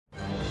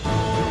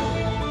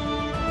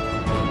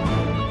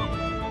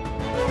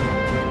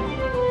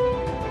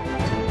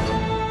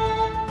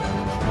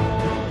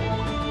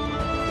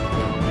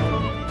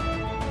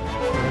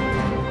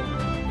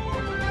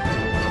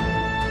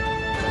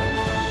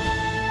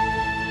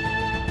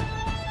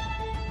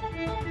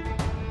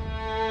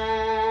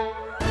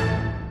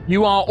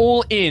You are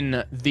all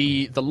in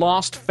the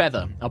Last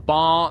Feather, a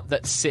bar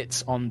that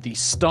sits on the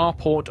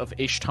starport of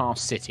Ishtar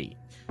City.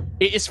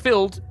 It is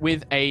filled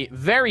with a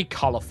very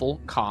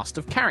colourful cast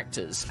of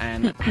characters,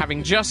 and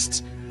having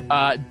just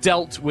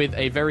dealt with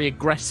a very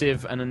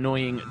aggressive and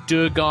annoying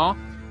Durgar,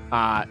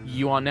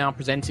 you are now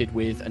presented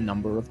with a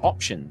number of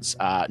options.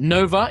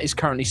 Nova is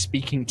currently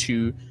speaking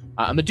to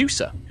a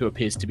Medusa, who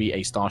appears to be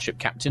a starship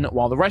captain,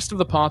 while the rest of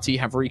the party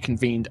have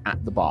reconvened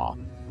at the bar.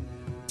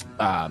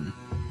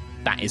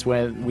 That is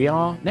where we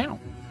are now.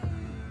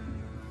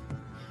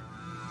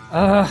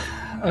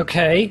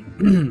 Okay.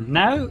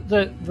 Now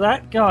that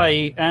that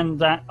guy and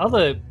that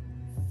other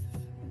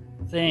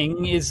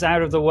thing is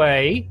out of the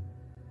way,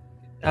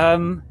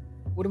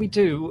 what do we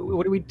do?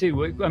 What do we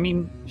do? I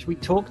mean, should we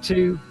talk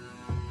to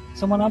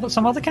some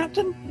other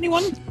captain?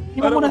 Anyone?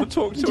 I don't want to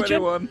talk to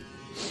anyone.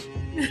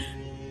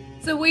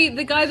 So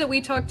the guy that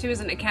we talked to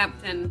isn't a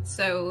captain,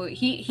 so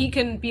he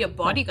can be a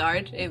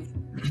bodyguard if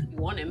you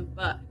want him,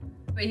 but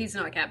he's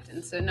not a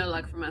captain, so no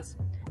luck from us.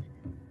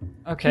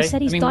 Okay. He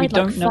said he's died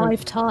like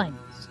 5 times.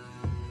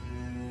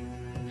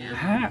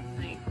 Yeah.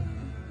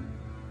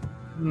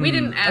 We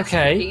didn't ask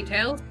for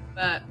details,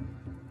 but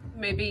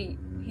maybe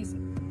he's.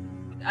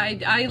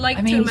 I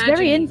like to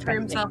imagine he threw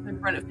himself in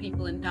front of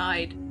people and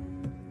died.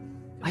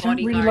 I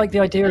don't really like the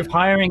idea of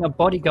hiring a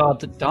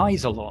bodyguard that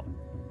dies a lot.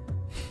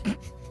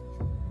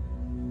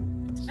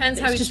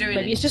 Depends how he's doing it.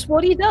 Maybe it's just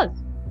what he does.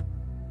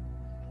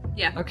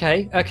 Yeah.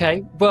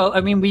 Okay. Well,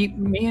 I mean,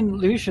 me and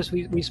Lucius,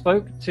 we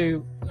spoke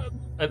to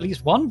at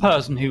least one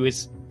person who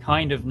is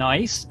kind of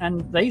nice,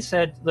 and they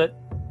said that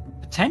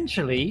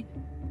potentially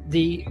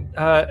the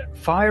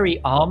fiery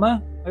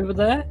armor over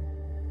there,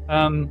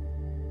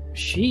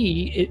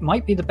 it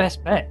might be the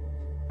best bet.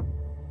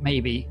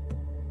 Maybe.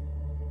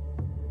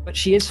 But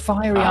she is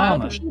fiery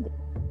armor.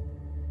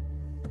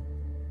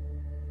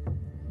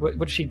 What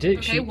does she do?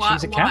 Okay,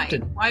 she's a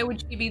captain. Why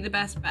would she be the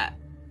best bet?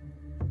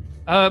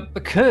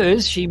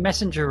 Because she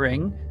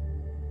messengering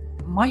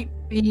might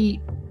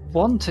be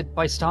wanted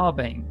by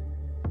Starbane.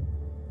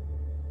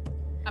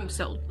 I'm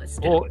sold. Let's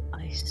do Or, it.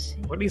 I see.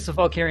 or at least the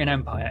Valkyrian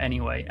Empire,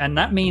 anyway. And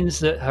that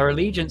means that her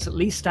allegiance at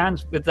least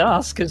stands with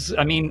us, because,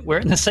 I mean, we're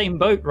in the same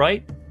boat,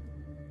 right?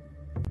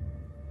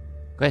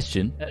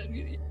 Question.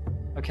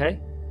 Okay.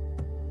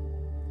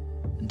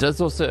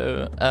 Does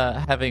also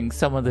having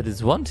someone that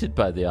is wanted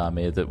by the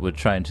army that we're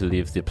trying to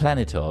leave the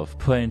planet of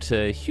point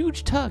a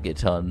huge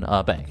target on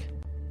our back?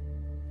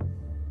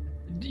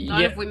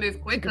 Not if we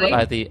move quickly.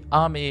 By the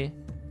army,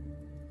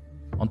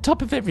 on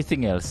top of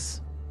everything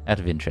else, out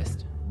of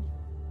interest.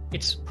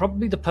 It's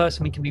probably the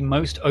person we can be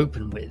most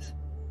open with.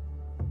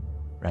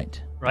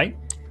 Right. Right?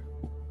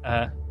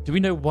 Do we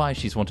know why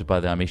she's wanted by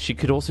the army? She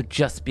could also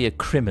just be a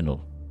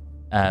criminal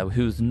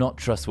who's not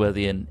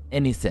trustworthy in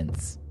any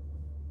sense.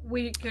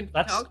 We could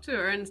talk to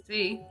her and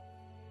see.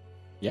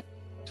 Yeah.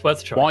 It's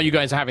worth a try. While you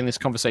guys are having this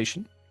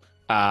conversation,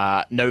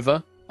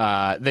 Nova,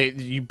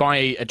 you buy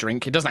a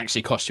drink. It doesn't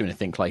actually cost you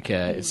anything.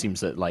 It seems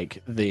that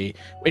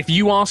if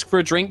you ask for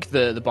a drink,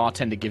 the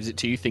bartender gives it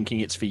to you, thinking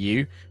it's for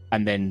you,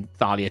 and then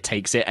Thalia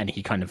takes it, and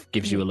he kind of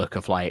gives you a look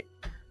of I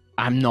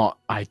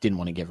didn't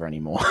want to give her any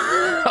more.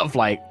 Of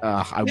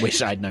I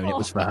wish I'd known it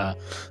was for her.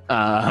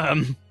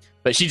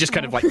 But she just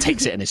kind of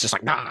takes it and it's just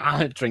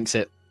drinks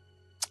it.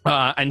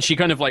 And she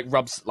kind of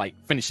rubs,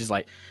 finishes,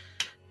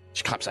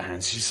 she claps her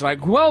hands. She's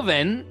like, well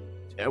then,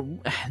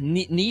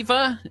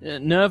 Nerva?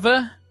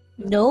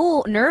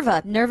 No,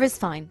 Nerva. Nerva's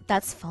fine.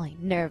 That's fine.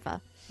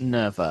 Nerva.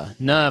 You're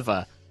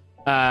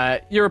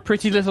a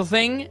pretty little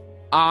thing.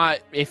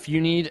 If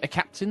you need a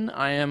captain,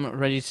 I am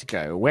ready to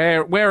go.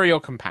 Where are your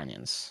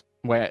companions?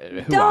 Who are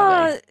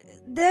they?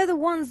 They're the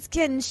ones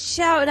getting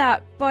shouted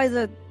at by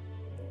the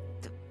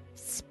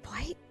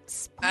Spite.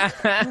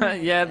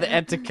 Yeah, the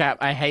Ettercap.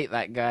 I hate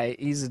that guy.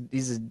 He's a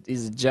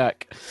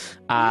jerk.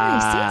 Yeah,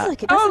 he seems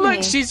like it, doesn't look,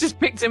 he? she's just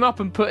picked him up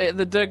and put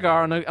the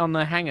Durgar on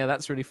the hanger.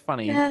 That's really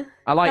funny. Yeah,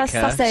 I like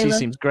her. that's She Ayla.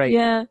 seems great.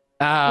 Yeah.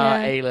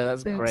 Ayla,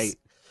 that's Boobs. great.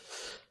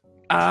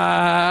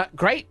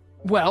 Great.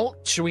 Well,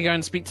 should we go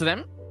and speak to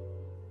them?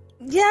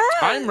 Yeah.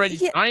 I'm ready.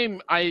 Yeah.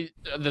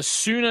 The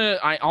sooner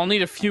I'll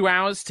need a few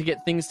hours to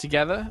get things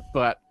together,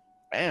 but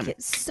I'm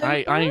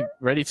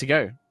ready to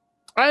go.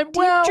 I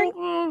do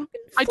a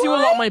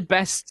lot of my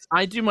best.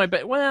 I do my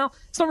best. Well,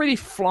 it's not really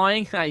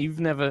flying. You've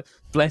never,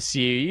 bless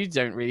you. You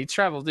don't really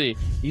travel, do you?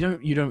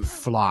 You don't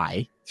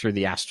fly through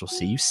the astral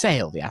sea. You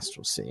sail the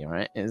astral sea. All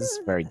right, it's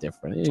very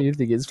different. You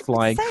think it's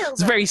flying?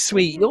 It's very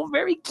sweet. You're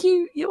very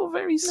cute. You're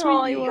very sweet.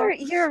 No,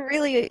 you're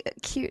really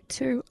cute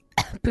too.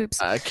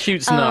 Boobs.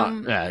 Cute's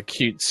not.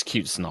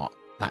 Cute's not.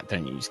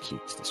 Don't use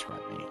cute to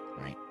describe me.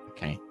 Right?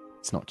 Okay.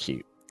 It's not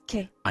cute.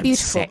 Okay. I'm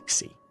Beautiful.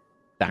 sexy.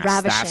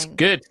 That's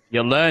good.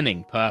 You're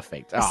learning.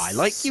 Perfect. I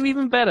like you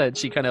even better. And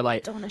she kind of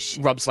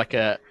rubs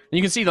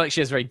you can see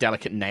she has very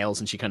delicate nails,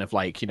 and she kind of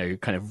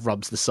kind of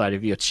rubs the side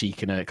of your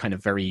cheek in a kind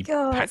of very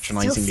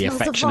patronizingly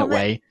affectionate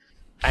way.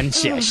 And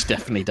she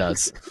definitely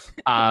does.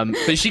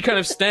 But she kind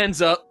of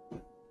stands up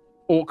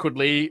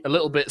awkwardly, a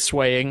little bit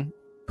swaying,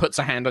 puts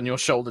a hand on your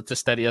shoulder to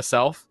steady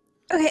herself.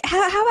 Okay,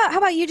 how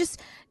about you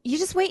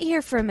just wait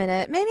here for a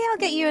minute. Maybe I'll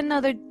get you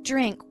another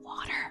drink.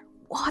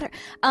 Water.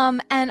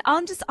 And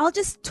I'll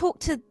just talk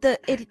to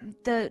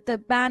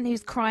the man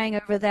who's crying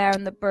over there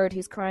and the bird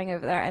who's crying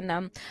over there, and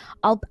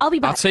I'll be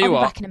back. I'll tell you I'll be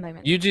what. back in a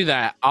moment. You do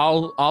that.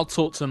 I'll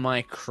talk to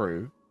my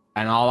crew,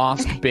 and I'll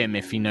ask Bim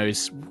if he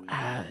knows.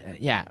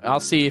 I'll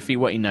see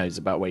what he knows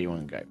about where you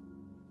want to go.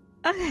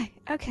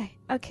 Okay.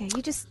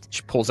 You just.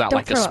 She pulls out Don't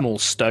like a throw up. small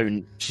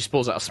stone. She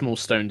pulls out a small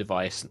stone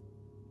device.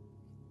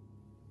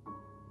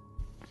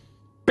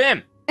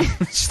 Bim! She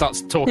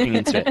starts talking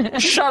into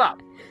it. Shut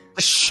up!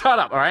 Shut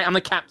up, alright? I'm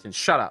the captain.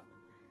 Shut up.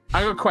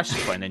 I got a question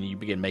for you, and then you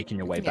begin making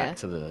your way back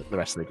to the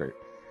rest of the group.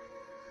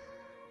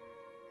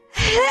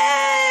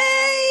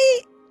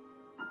 Hey!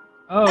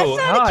 Oh, I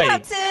found hi. a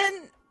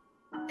captain!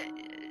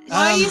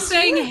 Why are you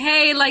saying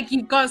hey like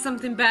you've got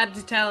something bad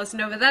to tell us,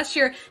 Nova? That's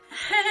your hey,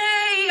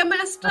 I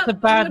messed That's up. a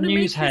bad I'm gonna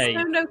news make hey. you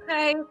sound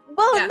okay.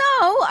 Well, Yeah.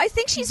 no, I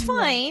think she's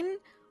fine,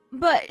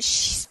 but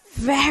she's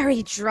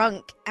very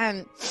drunk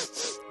and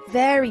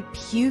very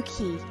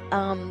pukey.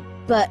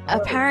 But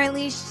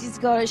apparently she's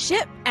got a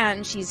ship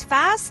and she's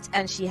fast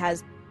and she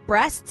has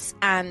breasts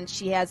and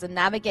she has a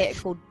navigator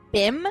called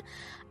Bim.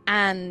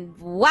 And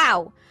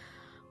wow,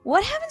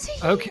 what happened to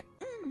you? Okay.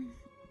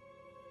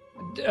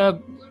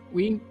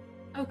 We.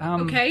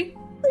 Okay.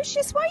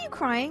 Lucius, why are you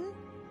crying?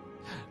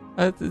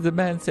 The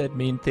man said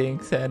mean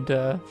things, and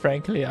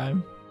frankly,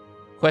 I'm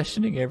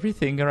questioning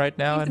everything right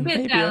now. He's a and bit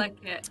maybe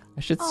delicate.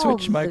 I should Oh,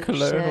 switch my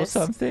cologne or Lucius.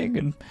 something.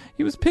 And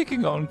he was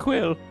picking on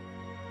Quill.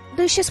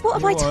 Lucius, what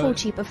have You I are-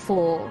 told you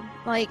before?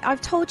 Like,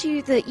 I've told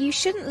you that you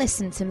shouldn't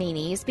listen to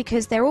meanies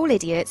because they're all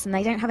idiots and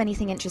they don't have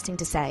anything interesting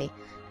to say.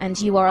 And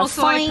you are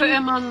Also, a fine... I put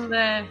him on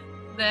the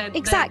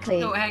Exactly.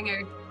 the coat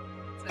hanger.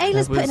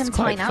 Ayla's That putting was him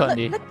tight quite now.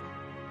 funny.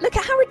 Look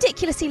at how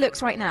ridiculous he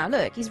looks right now.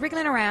 Look, he's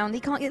wriggling around.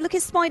 He can't look.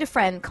 His spider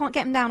friend can't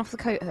get him down off the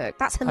coat hook.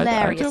 That's I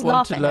hilarious. don't Laugh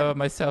want to at lower him.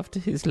 myself to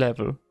his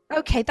level.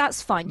 Okay,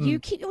 that's fine. You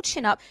keep your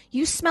chin up.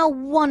 You smell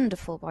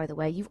wonderful, by the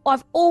way.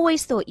 I've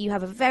always thought you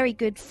have a very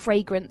good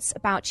fragrance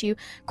about you.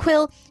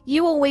 Quill,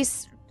 you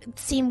always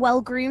seem well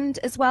groomed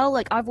as well.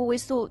 Like, I've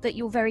always thought that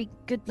you're very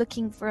good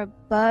looking for a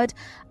bird.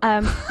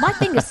 My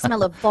fingers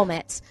smell of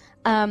vomit.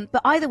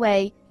 But either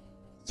way,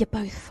 you're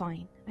both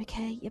fine.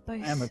 Okay, you're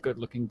both. I am a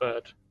good-looking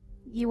bird.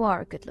 You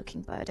are a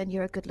good-looking bird, and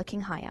you're a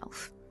good-looking high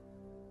elf.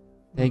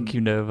 Thank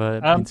you,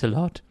 Nova. It means a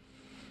lot.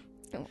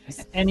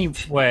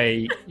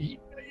 Anyway,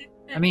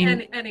 I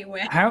mean,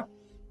 Anyway. how?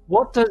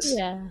 What does?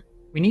 Yeah.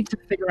 We need to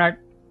figure out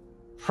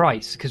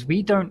price because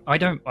we don't. I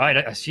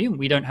assume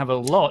we don't have a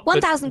lot. but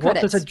 1,000 What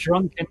does a credits.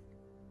 drunken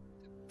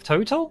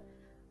total?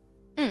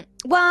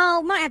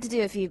 Well, might have to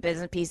do a few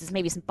business pieces,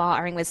 maybe some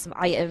bartering with some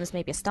items,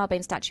 maybe a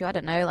Starbane statue. I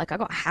don't know. Like, I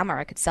got a hammer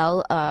I could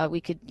sell.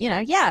 We could,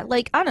 I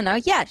don't know.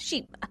 Yeah,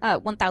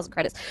 1,000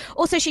 credits.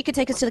 Also, she could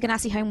take us to the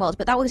Ganassi homeworld,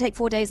 but that would take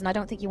 4 days, and I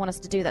don't think you want us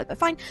to do that. But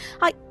fine.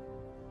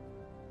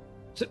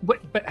 So,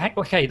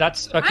 okay,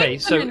 that's okay. I'm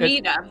So gonna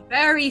need a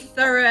very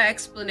thorough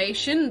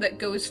explanation that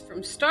goes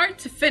from start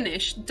to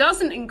finish,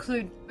 doesn't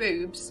include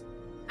boobs,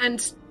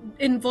 and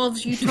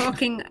involves you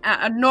talking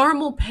at a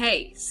normal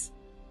pace.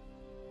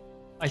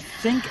 I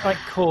think I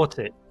caught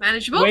it.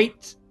 Manageable?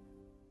 Wait,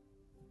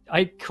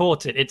 I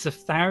caught it. It's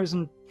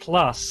 1,000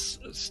 plus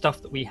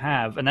stuff that we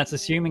have, and that's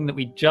assuming that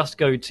we just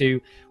go to.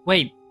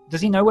 Wait,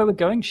 does he know where we're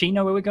going? She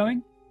know where we're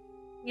going?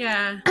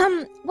 Yeah.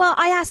 Well,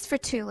 I asked for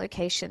 2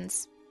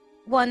 locations.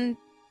 One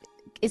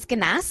is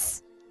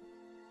Ganas,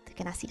 the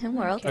Ganassi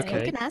homeworld. It's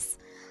called Okay. Ganas.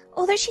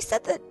 Although she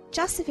said that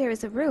Jasavir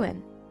is a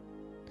ruin.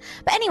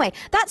 But anyway,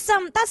 that's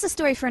the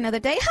story for another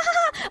day.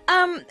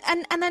 And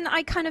then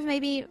I kind of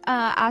maybe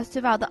asked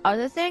about the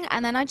other thing,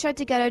 and then I tried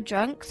to get her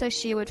drunk so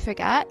she would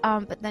forget.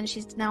 But then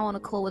she's now on a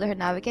call with her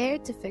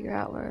navigator to figure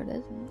out where it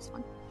is, and it's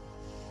fine.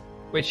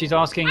 Wait, she's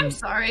asking I'm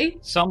sorry.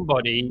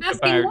 somebody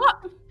Asking about.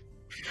 what?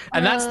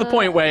 And that's the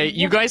point where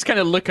you guys kind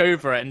of look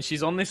over it, and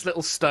she's on this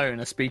little stone,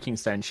 a speaking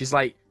stone. She's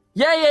like,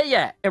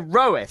 yeah.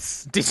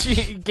 Aerois. Did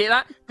you get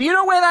that? Do you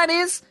know where that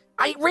is?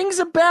 It rings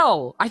a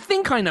bell. I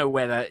think I know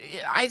where that.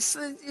 It's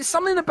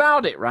something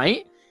about it,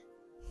 right?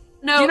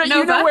 No, you know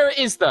Nova. where it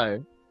is,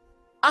 though.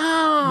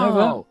 Oh,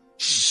 Nova?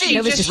 She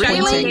Nova's just just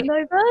really.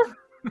 shouting.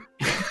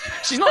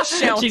 She's not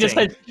shouting. She just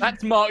said-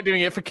 That's Mark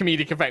doing it for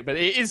comedic effect, but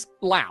it is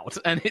loud,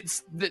 and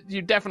it's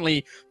you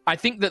definitely. I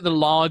think that the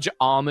large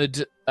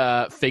armored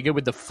figure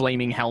with the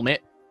flaming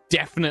helmet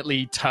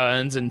definitely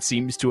turns and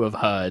seems to have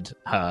heard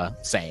her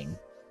saying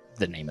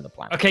the name of the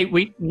planet. Okay,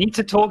 we need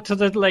to talk to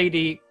the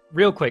lady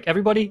real quick.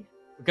 Everybody,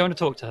 we're going to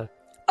talk to her.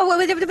 Oh,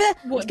 wait. Get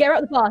her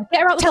out the bar.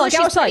 Get her out the Tell bar. her Get she's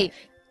outside.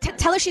 pretty.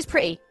 Tell her she's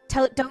pretty.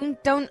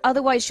 Don't.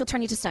 Otherwise, she'll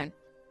turn you to stone.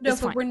 It's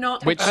Nova, fine. we're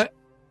not. Which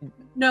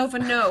Nova,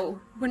 no,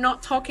 we're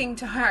not talking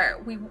to her.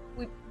 We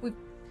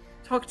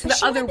talked to But the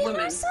she other might be on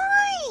woman. our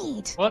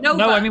side. What? Nova.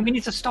 No, I mean we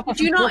need to stop her Did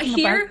from you not talking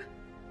hear? about.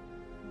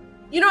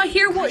 You not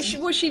hear what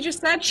she just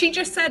said? She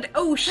just said,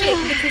 "Oh shit,"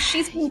 because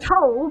she's been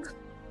told.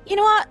 You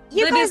know what?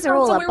 You Then guys it's are not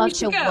all a somewhere we bunch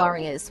should of go.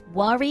 warriors.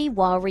 Worry.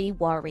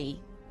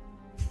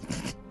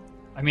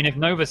 I mean, if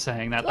Nova's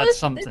saying that, Well, that's it's-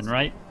 something,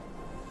 right?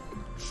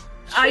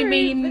 I True,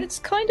 mean, but it's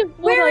kind of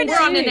what We're I in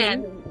we're on do. an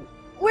end.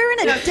 We're in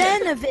a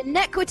den of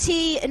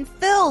inequity and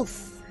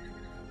filth.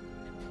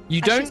 You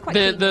Actually, don't. it's quite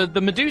clean.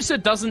 The Medusa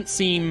doesn't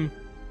seem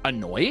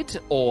annoyed,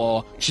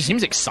 or she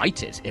seems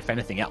excited. If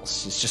anything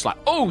else, it's just like,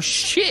 oh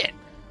shit!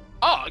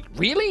 Oh,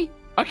 really?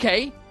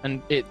 Okay.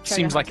 And it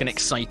seems like an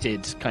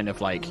excited kind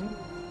of like,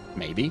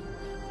 maybe.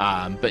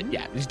 But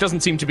yeah, it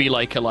doesn't seem to be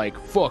like a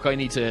fuck, I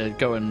need to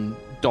go and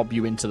dob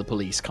you into the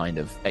police kind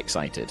of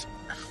excited.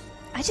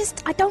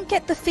 I don't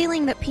get the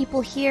feeling that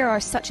people here are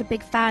such a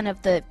big fan of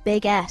the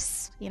big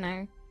S, you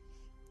know?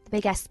 The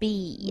big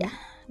SB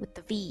with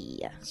the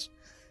V.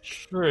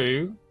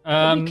 True.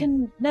 But we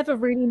can never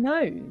really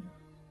know.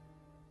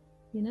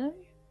 You know?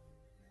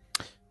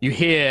 You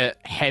hear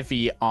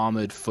heavy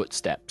armored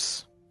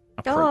footsteps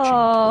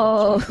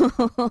approaching towards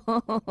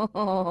you.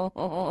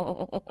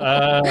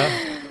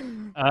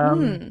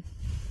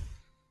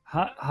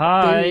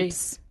 Hi.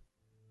 Boobs.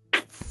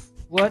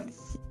 What?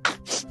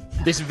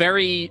 This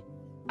very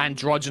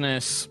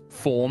androgynous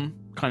form,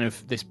 kind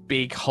of this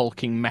big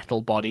hulking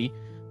metal body,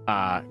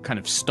 kind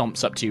of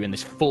stomps up to you in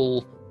this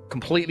full,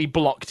 completely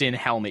blocked in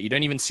helmet. You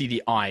don't even see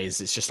the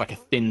eyes. It's just like a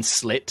thin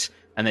slit,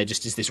 and there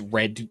just is this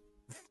red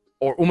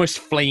or almost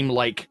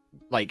flame-like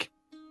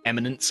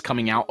eminence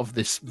coming out of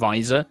this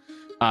visor,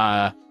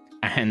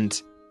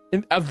 and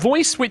a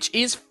voice which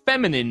is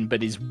feminine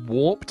but is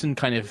warped and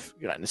kind of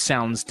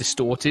sounds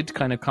distorted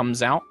kind of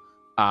comes out.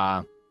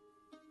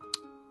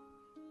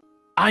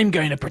 I'm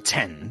going to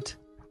pretend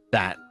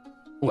that,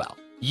 well,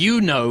 you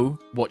know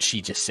what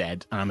she just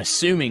said, and I'm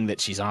assuming that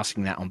she's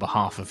asking that on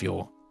behalf of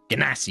your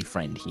Ganassi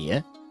friend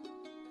here.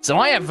 So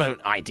I have an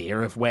idea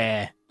of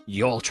where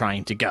you're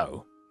trying to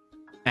go.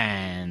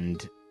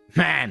 And,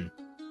 man,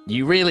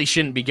 you really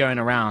shouldn't be going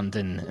around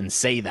and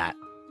say that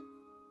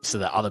so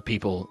that other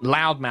people,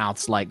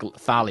 loudmouths like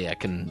Thalia,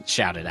 can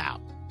shout it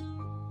out.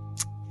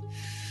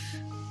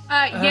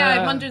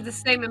 I'm under the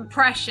same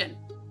impression.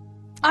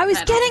 I was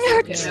That getting her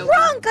also could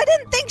drunk. I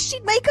didn't think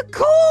she'd make a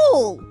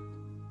call.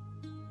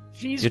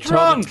 She's You're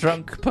drunk. told a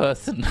drunk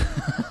person.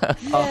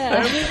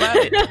 Yeah.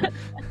 Right.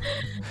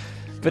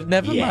 But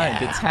never mind,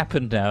 Yeah. it's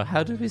happened now.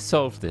 How do we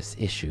solve this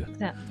issue?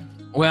 Exactly.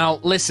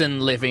 Well, listen,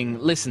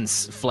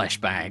 flesh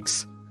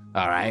bags.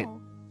 All right,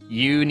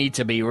 you need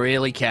to be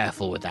really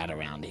careful with that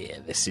around here.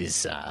 This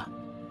is, if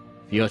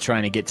you're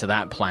trying to get to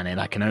that planet,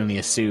 I can only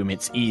assume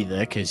it's either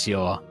because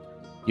you're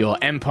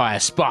Empire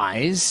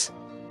spies,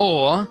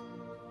 or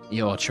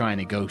you're trying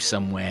to go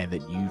somewhere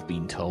that you've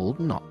been told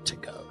not to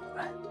go.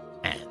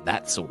 And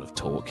that sort of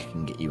talk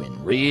can get you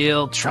in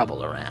real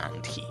trouble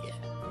around here.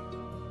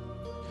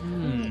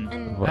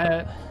 And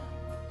Well,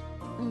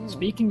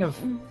 Speaking of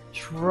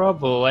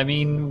trouble, I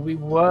mean, we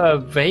were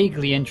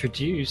vaguely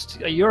introduced.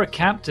 You're a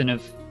captain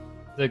of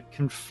the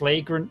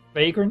Conflagrant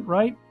Vagrant,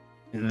 right?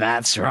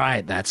 That's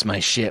right. That's my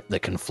ship, the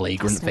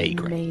Conflagrant that's an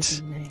Vagrant.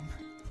 amazing name.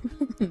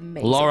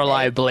 Amazing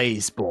Lorelei name.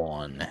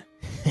 Blazeborn.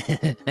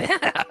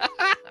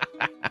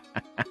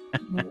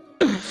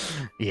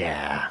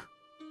 Yeah.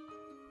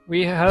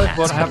 We heard That's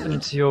what cool.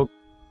 happened to your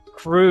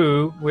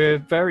crew. We're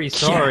very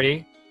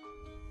sorry.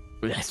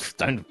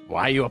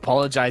 Why are you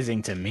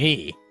apologizing to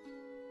me?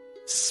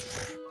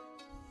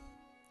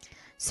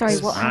 Sorry,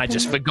 what I happened?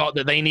 just forgot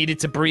that they needed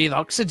to breathe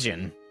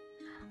oxygen.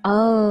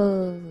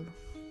 Oh,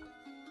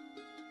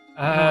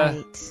 Uh,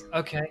 right.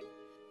 okay.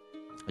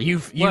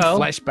 You Well-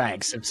 flesh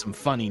bags have some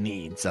funny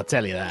needs, I'll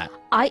tell you that.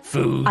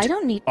 Food, I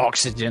don't need.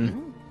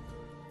 oxygen.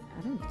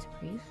 I don't need to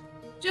breathe.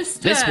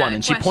 Just This one,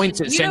 and she question.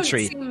 points at You don't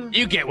Sentry. seem-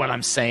 You get what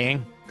I'm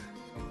saying.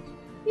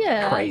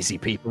 Yeah. Crazy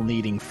people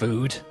needing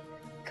food.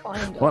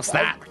 Kind of. What's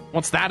that?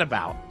 What's that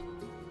about?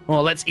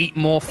 Well, let's eat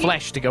more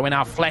flesh to go in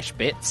our flesh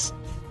bits.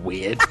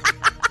 Weird.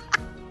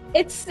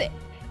 It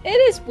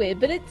is weird,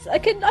 but I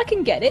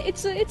can get it.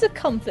 It's a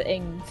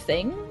comforting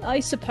thing, I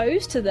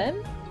suppose, to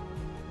them.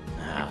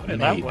 Ah, That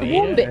maybe. way.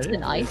 Warm Yeah, bits it are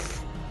nice.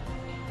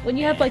 When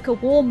you have like a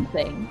warm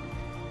thing,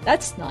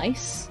 that's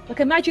nice. Like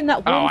imagine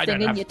that Oh, warm I thing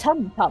don't in have- your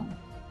tum.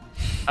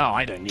 Oh,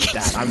 I don't need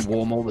that. I'm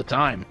warm all the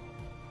time.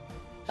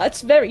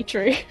 That's very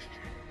true.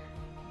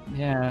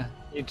 Yeah,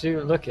 you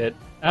do look it.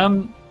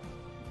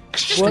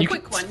 Just Well, a You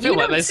quick can one. feel You like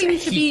don't there's seem to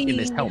heat be in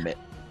this helmet.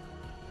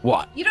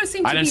 What? You don't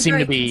seem I to don't be seem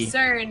to very be-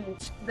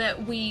 concerned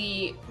that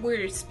we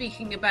were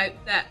speaking about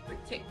that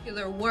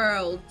particular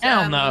world.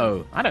 Hell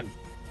no. I don't.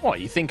 What,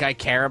 you think I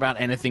care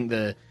about anything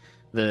the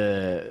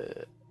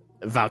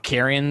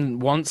Valkyrian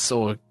wants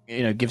or,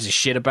 gives a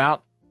shit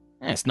about?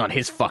 It's not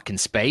his fucking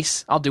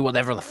space. I'll do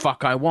whatever the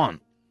fuck I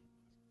want.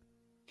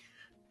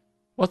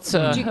 What's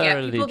Did you her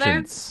get people there?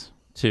 allegiance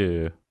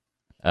to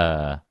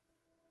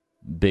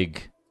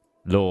Big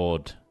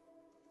Lord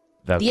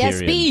The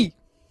Valkyrian? SB.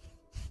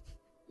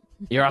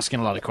 You're asking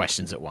a lot of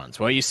questions at once.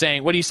 What are you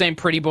saying? What are you saying,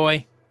 pretty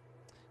boy?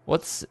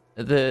 What's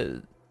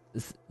the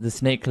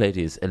Snake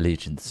Lady's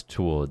allegiance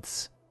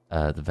towards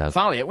the Valkyrian?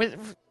 Thalia,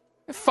 with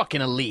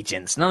fucking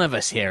allegiance. None of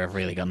us here have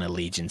really got an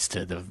allegiance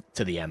to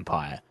the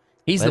Empire.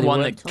 He's Well, the you one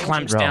weren't that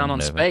clamps wrong, down on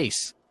Nova.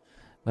 space.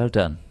 Well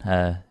done.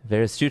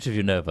 Very astute of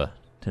you, Nova,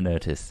 to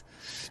notice.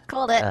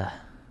 Called it.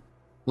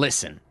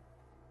 Listen,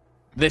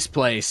 this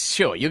place,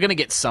 sure, you're going to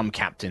get some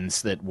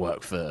captains that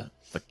work for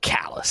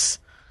Callus,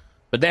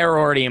 but they're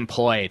already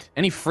employed.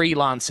 Any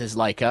freelancers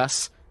like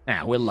us,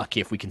 we're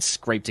lucky if we can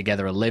scrape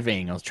together a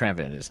living or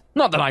travelers.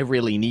 Not that I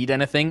really need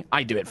anything.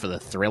 I do it for the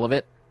thrill of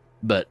it.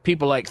 But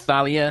people like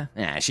Thalia,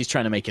 she's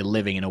trying to make a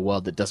living in a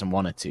world that doesn't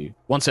want her to.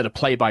 Wants her to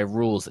play by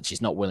rules that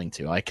she's not willing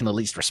to. I can at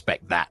least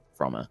respect that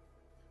from her.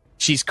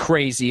 She's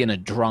crazy and a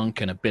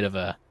drunk and a bit of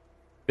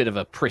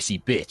a prissy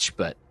bitch,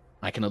 but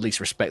I can at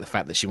least respect the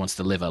fact that she wants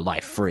to live her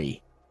life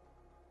free.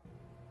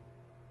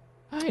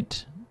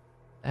 Right.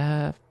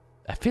 I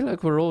feel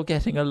like we're all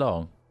getting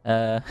along.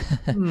 I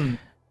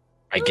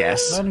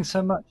guess. Learning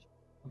so much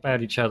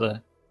about each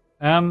other.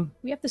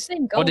 We have the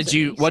same goals.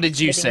 What did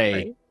you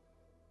say?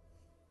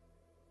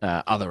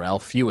 Other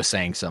elf, you were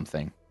saying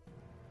something.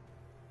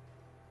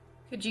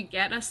 Could you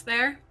get us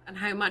there? And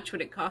how much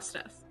would it cost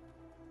us?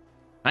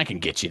 I can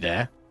get you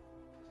there.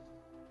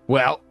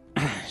 Well,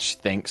 she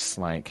thinks,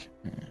 like,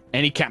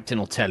 any captain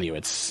will tell you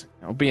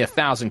it'll be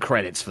 1,000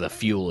 credits for the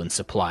fuel and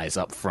supplies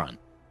up front.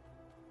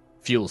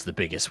 Fuel's the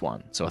biggest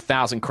one, so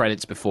 1,000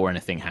 credits before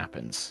anything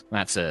happens.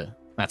 That's a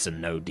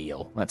no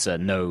deal. That's a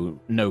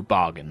no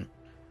bargain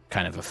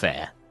kind of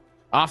affair.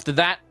 After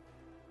that,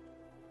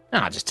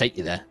 I'll just take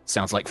you there.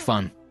 Sounds like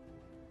fun.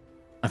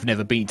 I've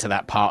never been to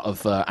that part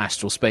of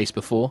astral space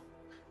before.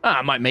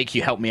 I might make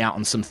you help me out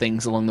on some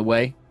things along the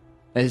way.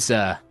 There's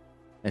a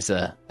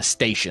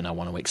station I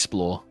want to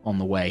explore on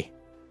the way.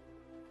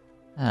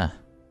 Ah.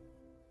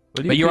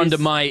 But you're under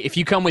my... If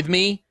you come with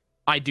me,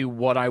 I do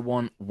what I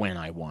want when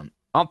I want.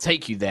 I'll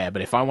take you there,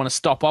 but if I want to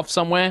stop off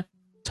somewhere,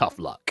 tough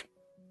luck.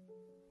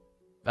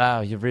 Wow,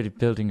 you're really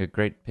building a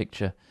great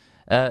picture.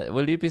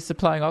 Will you be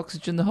supplying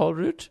oxygen the whole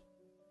route?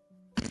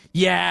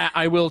 Yeah,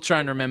 I will try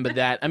and remember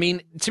that. I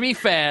mean, to be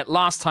fair,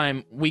 last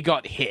time we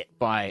got hit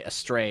by a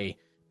stray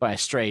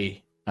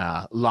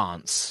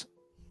lance.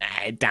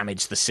 It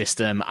damaged the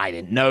system. I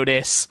didn't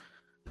notice.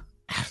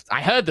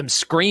 I heard them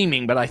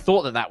screaming, but I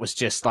thought that was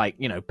just like,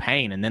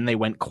 pain, and then they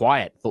went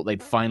quiet. Thought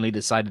they'd finally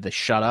decided to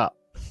shut up.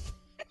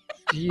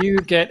 Do you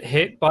get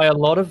hit by a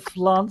lot of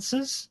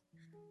lances?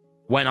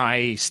 When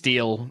I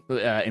steal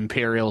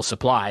Imperial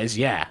supplies,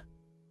 yeah.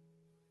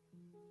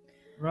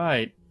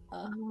 Right.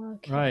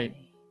 Okay. Right.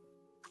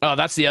 Oh,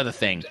 that's the other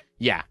thing.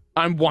 Yeah,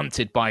 I'm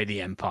wanted by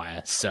the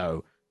Empire,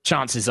 so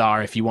chances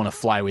are if you want to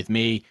fly with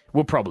me,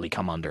 we'll probably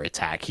come under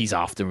attack. He's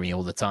after me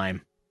all the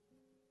time.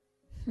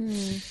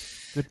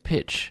 Good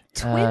pitch.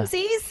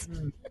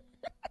 Twinsies?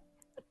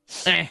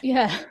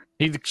 Yeah.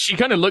 She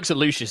kind of looks at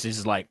Lucius and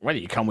is like, whether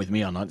you come with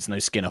me or not, it's no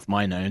skin off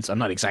my nose. I'm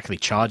not exactly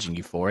charging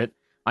you for it.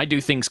 I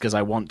do things because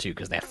I want to,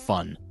 because they're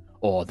fun,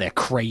 or they're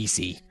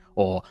crazy,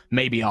 or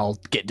maybe I'll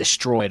get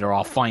destroyed, or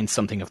I'll find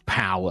something of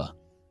power.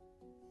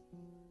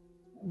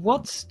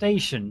 What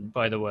station,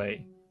 by the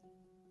way?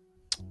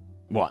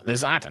 What?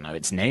 I don't know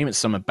its name. It's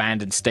some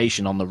abandoned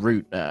station on the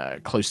route,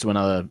 close to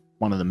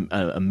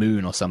a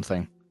moon or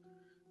something.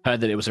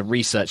 Heard that it was a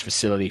research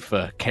facility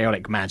for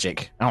chaotic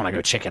magic. I want to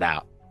go check it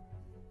out.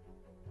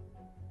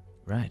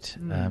 Right.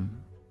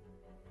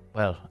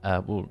 Well,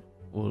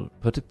 we'll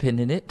put a pin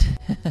in it,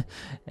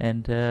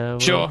 and we'll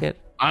sure.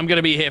 I'm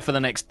gonna be here for the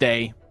next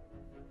day.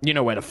 You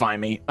know where to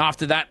find me.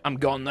 After that, I'm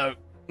gone though.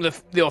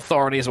 The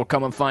authorities will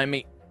come and find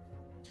me.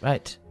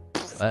 Right.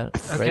 Well,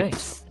 Okay.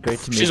 Great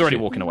to meet you. She's already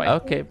walking away.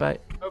 Okay, bye.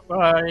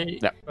 Bye.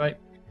 Yeah. Bye.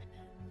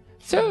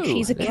 So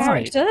She's a let's-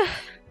 character.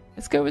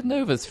 Let's go with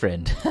Nova's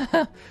friend.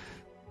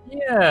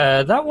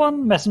 Yeah, that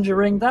one, messenger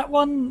ring,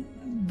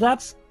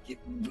 that's...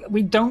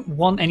 We don't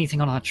want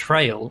anything on our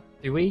trail,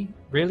 do we?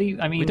 Really?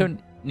 I mean... We don't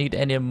need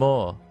any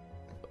more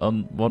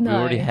on what we No.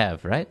 already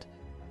have, right?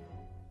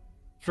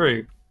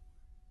 True.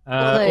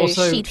 Although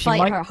also, she'd she fight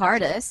might... her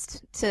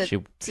hardest to She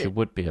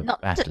would be a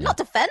battler. not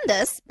defend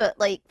us, but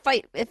like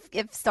fight if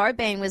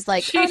Starbane was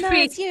like, She'd oh no,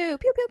 be it's you,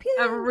 pew pew pew.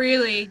 A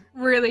really,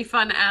 really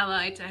fun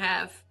ally to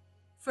have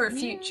for a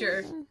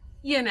future,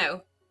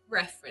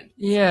 reference.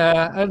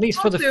 Yeah, at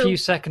least for the Also- few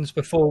seconds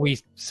before we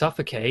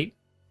suffocate.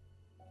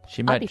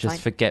 She I'll might be just fine.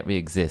 forget we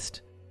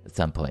exist at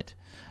some point.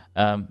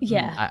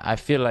 Yeah. I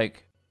feel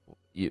like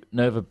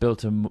Nova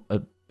built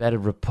a better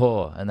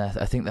rapport, and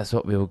I think that's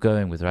what we were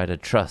going with, right? A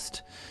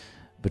trust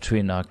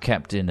between our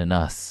captain and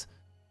us,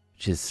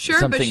 which is Sure,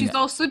 something... but she's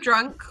also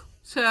drunk,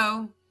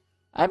 so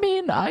I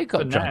mean, I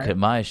got For drunk now. at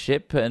my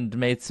ship and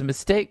made some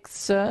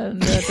mistakes,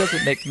 and that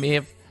doesn't make me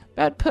a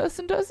bad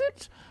person, does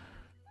it?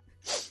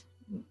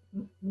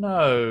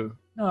 No.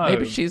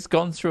 Maybe she's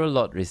gone through a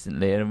lot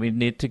recently, and we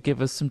need to give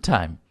her some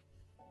time.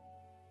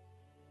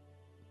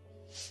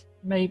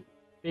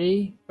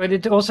 Maybe. But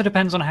it also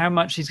depends on how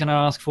much she's going to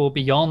ask for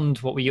beyond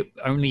what we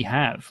only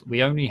have.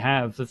 We only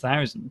have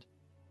 1,000.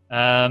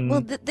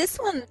 Well, this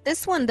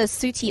one, the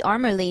sooty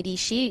armor lady,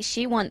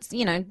 she wants,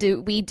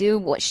 we do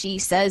what she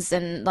says,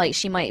 and like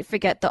she might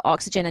forget the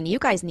oxygen, and you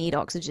guys need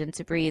oxygen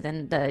to breathe,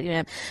 and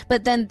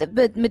but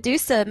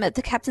Medusa,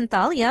 the Captain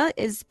Thalia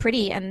is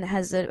pretty and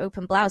has an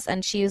open blouse,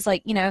 and she was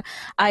like,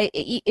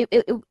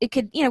 it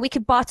could, we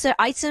could barter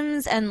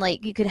items, and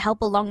like you could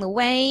help along the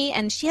way,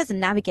 and she has a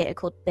navigator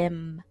called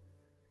Bim.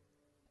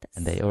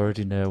 And they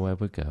already know where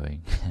we're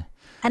going.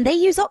 And they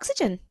use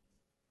oxygen.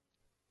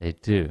 They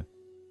do,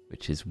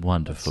 which is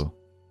wonderful.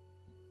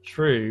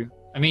 True.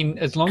 I mean,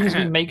 as long as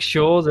we make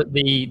sure that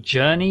the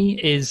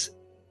journey is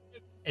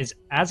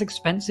as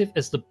expensive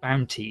as the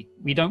bounty.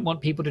 We don't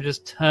want people to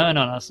just turn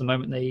on us the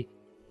moment they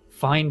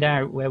find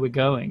out where we're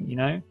going, you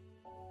know?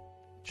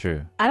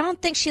 True. I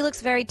don't think she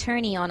looks very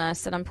turny on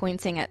us, and I'm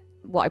pointing at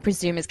what I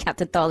presume is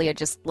Captain Thalia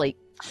just, like,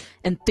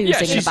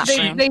 enthusing in the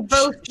background. They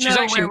both She's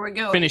know actually where we're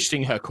going.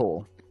 finishing her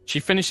call. She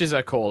finishes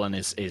her call and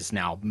is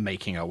now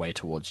making her way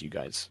towards you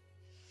guys.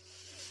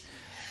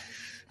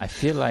 I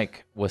feel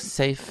like we're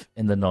safe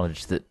in the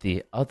knowledge that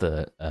the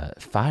other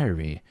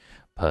fiery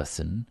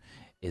person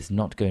is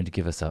not going to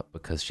give us up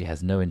because she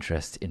has no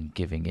interest in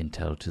giving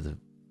intel to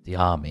the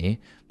army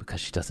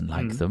because she doesn't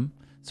like them.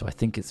 So I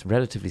think it's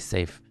relatively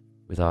safe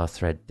with our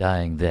thread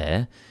dying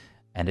there,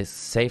 and it's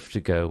safe to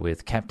go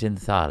with Captain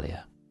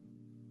Thalia.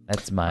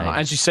 That's my...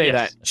 As you say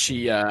that,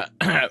 she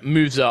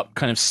moves up,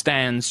 kind of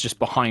stands just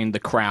behind the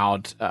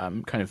crowd,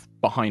 kind of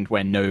behind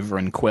where Nova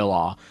and Quill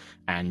are,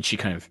 and she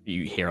kind of,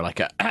 you hear like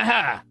a,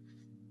 aha!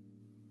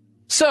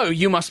 So,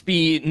 you must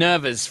be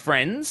Nerva's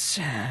friends,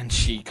 and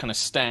she kind of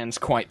stands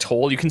quite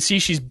tall. You can see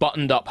she's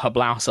buttoned up her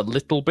blouse a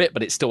little bit,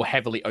 but it's still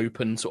heavily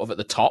open sort of at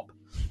the top.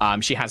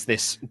 She has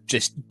this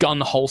just gun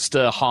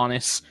holster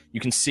harness. You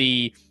can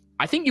see,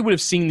 I think you would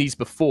have seen these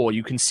before.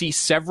 You can see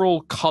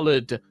several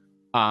colored,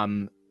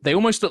 they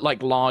almost look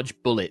like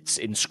large bullets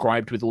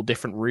inscribed with all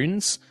different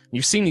runes.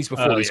 You've seen these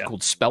before. These are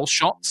called spell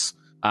shots.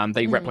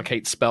 They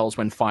replicate spells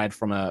when fired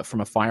from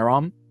a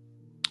firearm.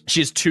 She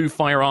has 2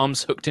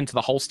 firearms hooked into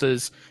the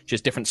holsters. She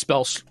has different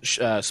spell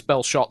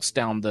shots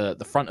down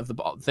the front of the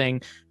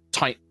thing.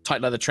 Tight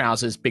leather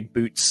trousers, big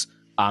boots.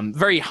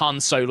 Very Han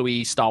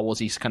Solo-y, Star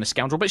Wars-y kind of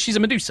scoundrel, but she's a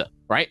Medusa,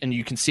 right? And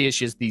you can see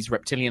she has these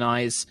reptilian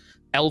eyes,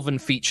 elven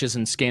features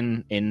and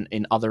skin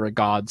in other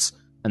regards,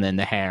 and then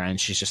the hair, and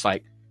she's just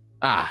like,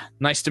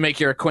 nice to make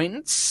your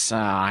acquaintance.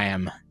 I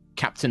am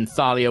Captain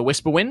Thalia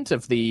Whisperwind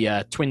of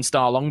the Twin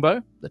Star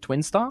Longbow, the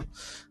Twin Star.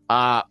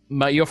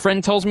 Your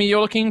friend tells me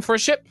you're looking for a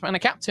ship and a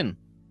captain.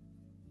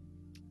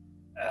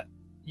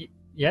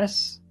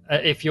 Yes.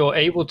 If you're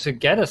able to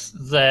get us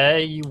there,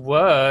 you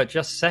were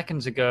just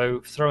seconds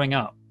ago throwing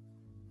up.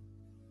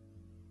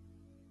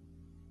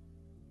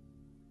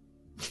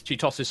 She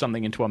tosses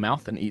something into her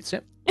mouth and eats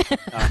it.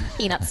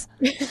 Peanuts.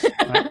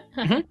 Yeah,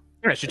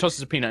 she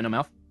tosses a peanut in her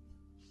mouth.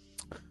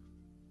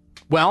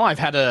 Well, I've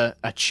had a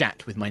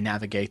chat with my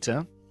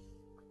navigator.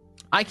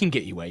 I can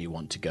get you where you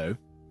want to go.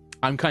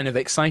 I'm kind of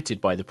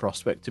excited by the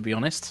prospect, to be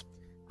honest.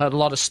 Heard a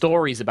lot of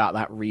stories about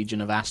that region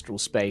of astral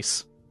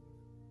space.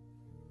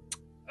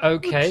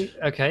 Okay.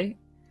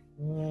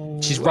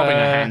 She's rubbing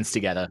her hands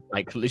together.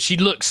 Like, she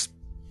looks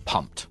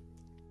pumped.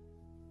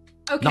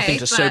 Okay, Nothing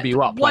to sober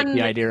you up like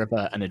the idea of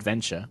an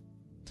adventure.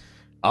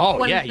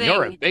 Oh, yeah,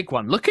 you're a big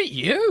one. Look at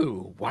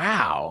you.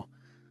 Wow.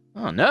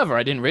 Oh, Nerva,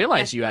 I didn't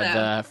realize you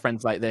had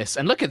friends like this.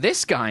 And look at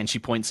this guy, and she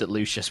points at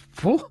Lucius.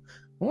 Whew,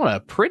 what a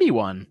pretty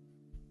one.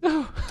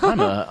 I'm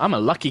a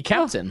lucky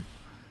captain.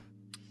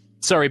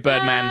 Sorry,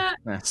 Birdman.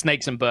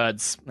 Snakes and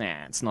birds.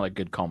 It's not a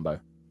good combo.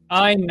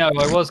 I know,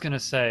 I was going to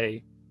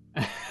say.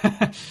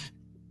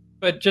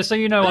 But just so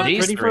you know, I'm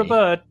pretty for a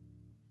bird.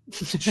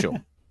 Sure.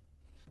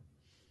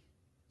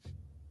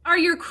 Are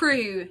your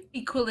crew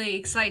equally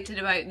excited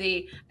about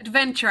the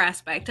adventure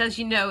aspect? As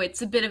you know,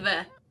 it's a bit of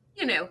a,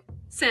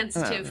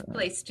 sensitive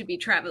place to be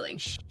traveling.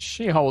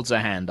 She holds her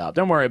hand up.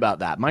 Don't worry about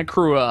that. My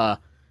crew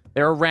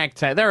they're a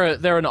ragtag.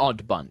 They're an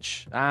odd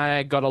bunch.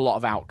 I got a lot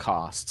of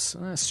outcasts.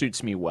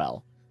 Suits me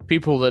well.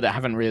 People that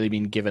haven't really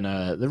been given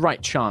the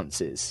right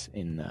chances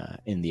in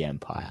the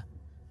Empire.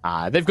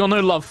 They've got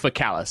no love for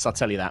Callus, I'll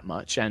tell you that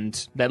much,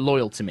 and they're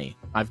loyal to me.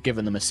 I've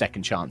given them a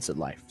second chance at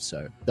life,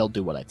 so they'll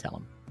do what I tell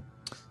them.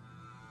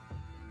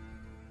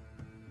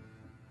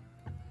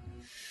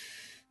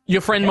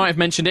 Your friend might have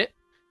mentioned it.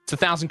 It's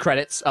 1,000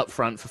 credits up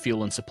front for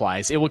fuel and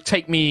supplies. It'll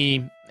take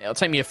me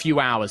a few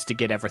hours to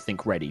get everything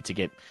ready. To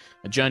get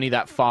a journey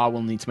that far,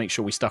 we'll need to make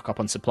sure we stock up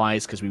on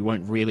supplies because we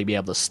won't really be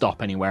able to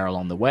stop anywhere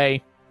along the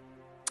way.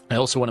 I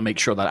also want to make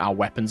sure that our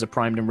weapons are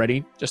primed and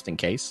ready, just in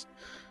case.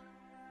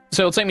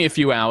 So it'll take me a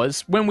few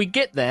hours. When we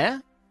get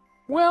there,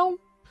 well,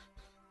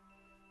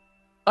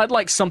 I'd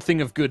like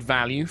something of good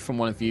value from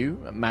one of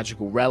you, a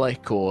magical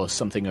relic or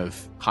something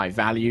of high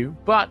value,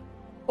 but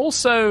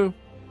also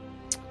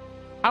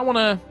I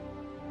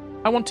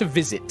want to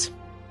visit,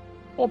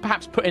 or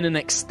perhaps put in an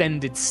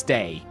extended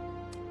stay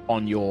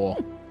on your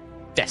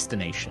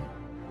destination.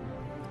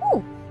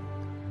 Ooh.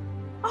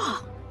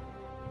 Oh,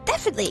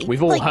 definitely.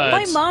 We've all heard.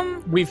 My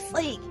mom. My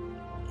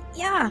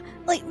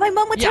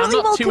mom would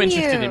totally welcome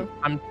you.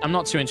 I'm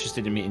not too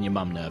interested in meeting your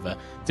mum, Nerva,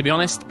 to be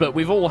honest. But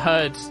we've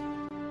heard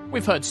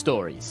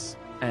stories,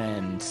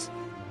 and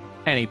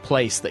any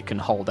place that can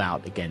hold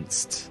out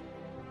against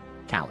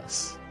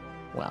Callus,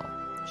 well,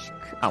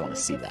 I want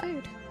to see that.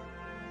 Food.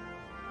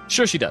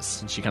 Sure she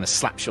does. And she kind of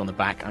slaps you on the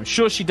back. I'm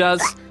sure she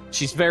does.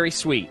 She's very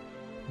sweet.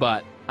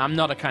 But I'm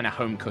not a kind of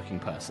home cooking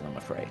person, I'm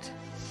afraid.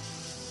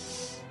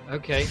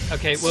 Okay.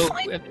 Well,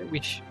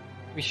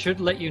 we should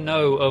let you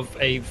know of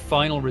a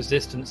final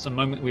resistance the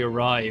moment we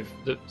arrive.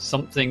 That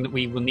something that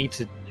we will need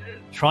to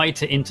try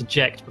to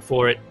interject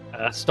before it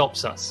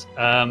stops us.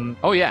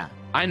 Oh yeah,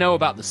 I know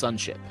about the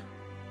Sunship.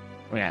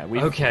 Yeah,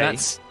 Okay.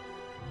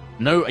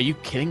 No, are you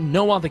kidding?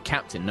 No other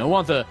captain, no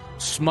other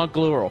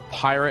smuggler or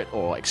pirate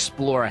or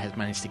explorer has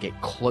managed to get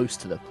close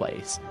to the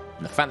place.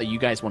 And the fact that you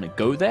guys want to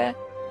go there,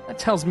 that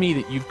tells me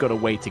that you've got a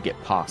way to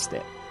get past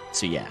it.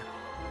 So yeah.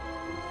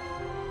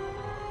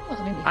 Well,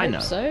 I mean, we I hope know.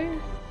 so.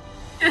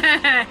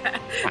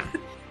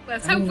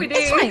 Let's hope we do.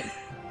 It's fine.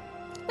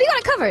 We got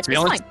it covered. To be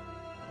It's honest, fine.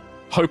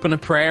 hope and a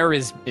prayer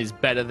is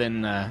better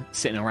than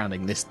sitting around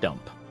in this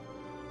dump.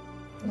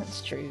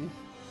 That's true.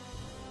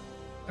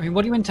 I mean,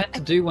 what do you intend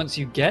to do once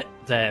you get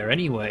there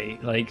anyway?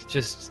 Like,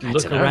 just I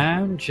look dunno.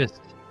 around,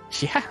 just...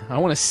 Yeah, I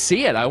want to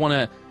see it. I want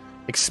to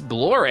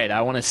explore it.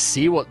 I want to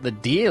see what the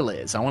deal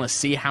is. I want to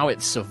see how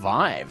it's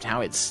survived, how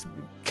it's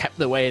kept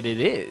the way that it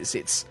is.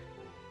 It's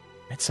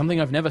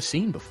something I've never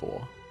seen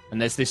before.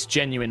 And there's this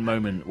genuine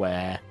moment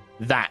where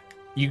that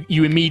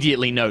you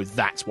immediately know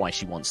that's why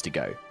she wants to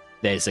go.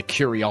 There's a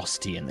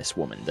curiosity in this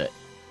woman that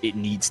it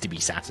needs to be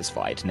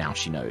satisfied. Now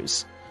she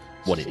knows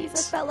what it She's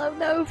is. a fellow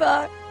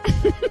Nova.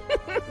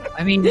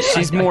 I mean,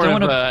 She's I more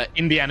don't of wanna...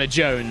 Indiana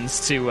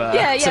Jones to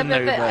yeah, to but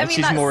Nova. I mean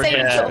She's that more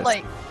same of sort of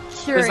like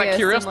curious. There's that and,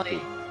 curiosity.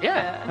 like,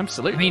 Yeah, I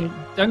absolutely. mean,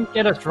 don't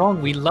get us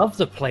wrong, we love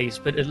the place,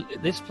 but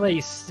this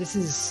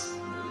is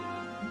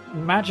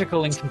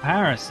magical in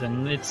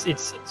comparison.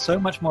 It's so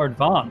much more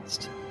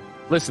advanced.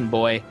 Listen,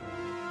 boy,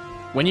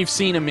 when you've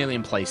seen a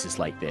million places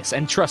like this,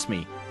 and trust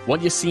me,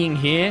 what you're seeing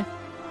here,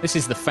 this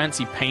is the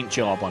fancy paint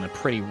job on a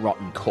pretty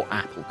rotten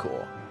apple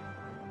core.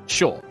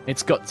 Sure,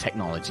 it's got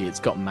technology, it's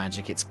got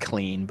magic, it's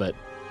clean, but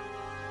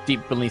deep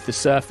beneath the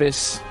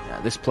surface,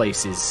 this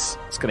place it's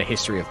got a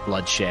history of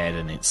bloodshed,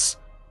 and this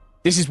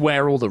is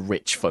where all the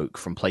rich folk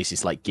from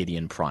places like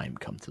Gideon Prime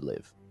come to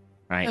live,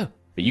 right? Oh.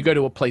 But you go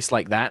to a place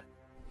like that,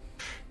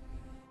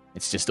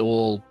 it's just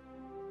all...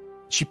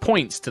 She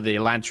points to the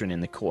lantern in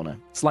the corner.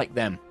 It's like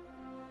them.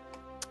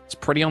 It's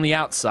pretty on the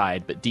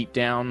outside, but deep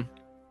down,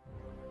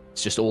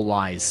 it's just all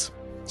lies.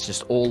 It's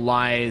just all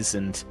lies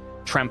and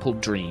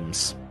trampled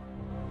dreams.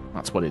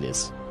 That's what it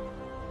is.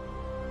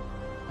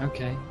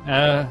 Okay.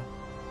 I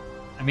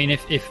mean,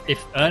 if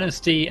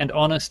earnesty and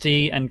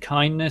honesty and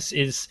kindness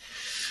is,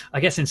 I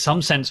guess, in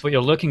some sense what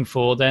you're looking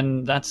for,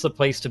 then that's the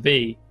place to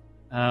be.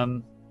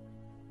 Sounds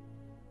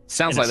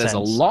In a like there's a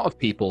sense. lot of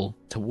people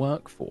to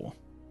work for.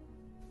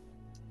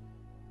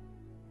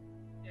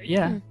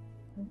 Yeah.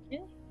 Yeah.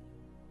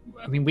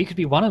 I mean, we could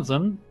be one of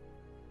them,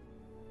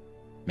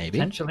 Maybe.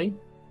 potentially.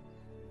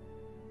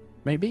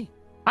 Maybe.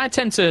 I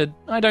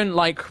don't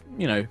like,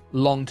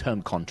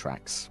 long-term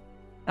contracts.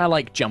 I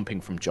like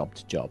jumping from job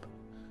to job.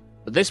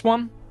 But this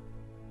one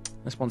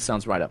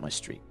sounds right up my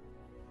street.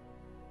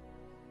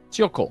 It's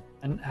your call.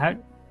 And how...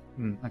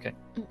 okay.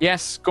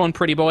 Yes, go on,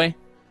 pretty boy.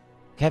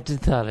 Captain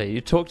Thaler,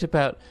 you talked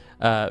about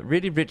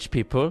really rich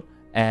people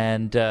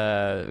and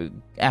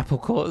apple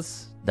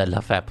cores. They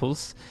love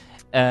apples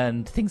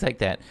and things like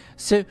that.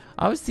 So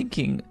I was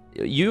thinking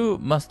you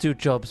must do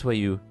jobs where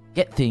you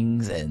get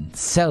things and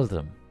sell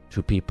them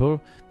to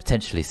people,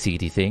 potentially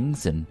seedy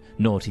things and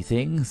naughty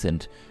things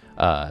and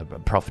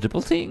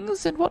profitable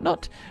things and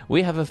whatnot.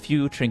 We have a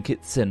few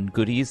trinkets and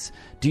goodies.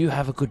 Do you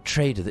have a good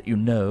trader that you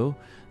know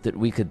that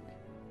we could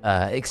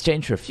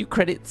exchange for a few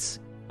credits?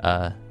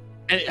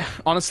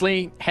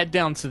 Honestly, head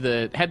down to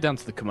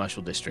the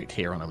commercial district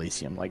here on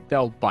Elysium. Like,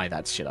 they'll buy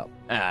that shit up.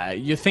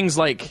 Your things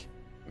like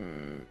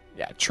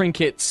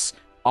trinkets,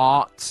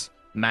 art,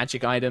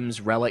 magic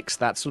items, relics,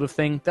 that sort of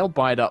thing. They'll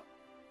buy it up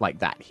like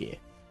that here.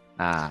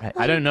 Right.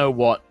 I don't know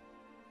what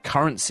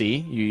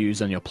currency you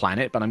use on your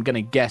planet, but I'm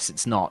gonna guess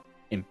it's not.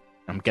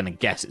 I'm gonna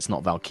guess it's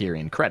not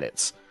Valkyrian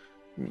credits.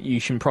 You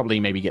should probably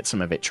maybe get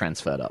some of it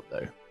transferred up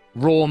though.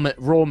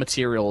 Raw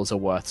materials are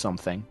worth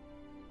something.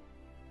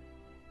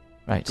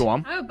 Right. Go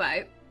on. How about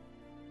a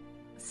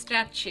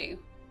statue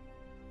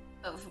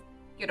of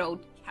good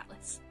old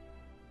Callus?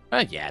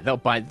 Yeah, they'll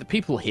buy the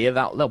people here.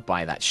 They'll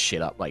buy that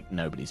shit up like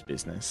nobody's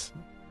business.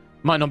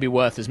 Might not be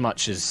worth as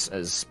much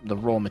as the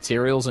raw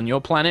materials on your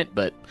planet,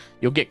 but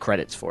you'll get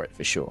credits for it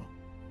for sure.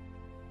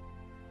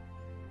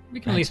 We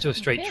can at least do a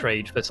straight Okay.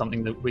 trade for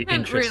something that we Can't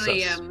interests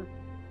really, us.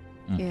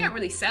 Yeah. can't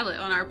really sell it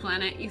on our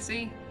planet. You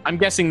see. I'm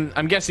guessing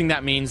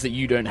that means that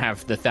you don't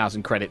have the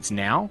 1,000 credits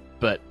now,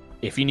 but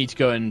if you need to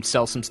go and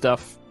sell some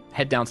stuff,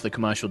 head down to the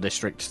commercial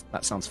district.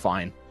 That sounds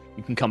fine.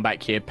 You can come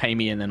back here, pay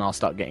me, and then I'll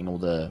start getting all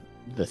the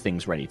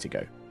things ready to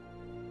go.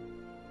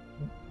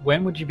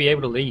 When would you be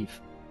able to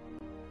leave?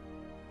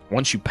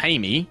 Once you pay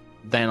me,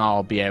 then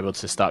I'll be able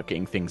to start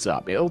getting things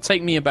up. It'll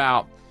take me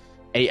about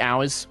 8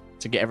 hours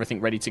to get everything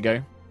ready to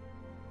go.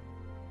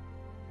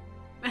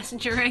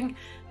 Messengering.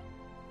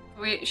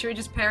 Should we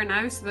just pair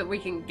now so that we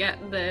can get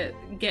the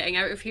getting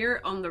out of here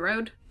on the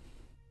road,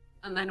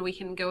 and then we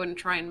can go and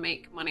try and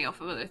make money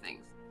off of other things.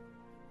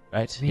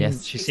 Right. I mean,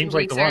 Yes. she Do seems some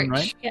like the one,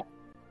 research. right?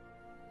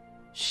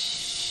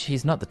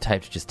 She's not the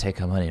type to just take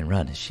her money and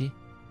run, is she?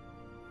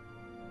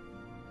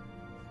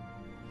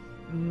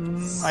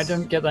 I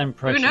don't get that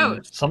impression.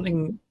 knows?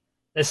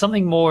 There's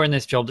something more in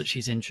this job that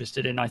she's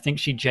interested in. I think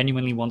she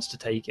genuinely wants to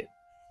take it.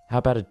 How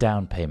about a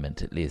down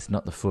payment at least,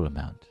 not the full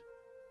amount?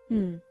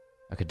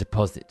 Like a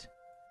deposit.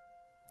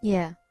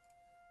 Yeah.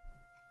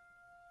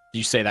 Do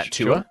you say that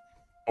to Sure. her?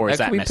 Or is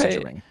that Can we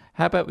messaging?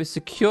 How about we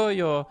secure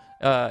your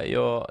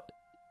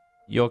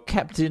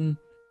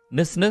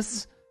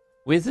captain-ness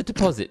with a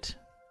deposit?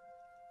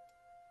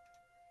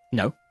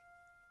 No.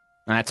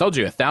 And I told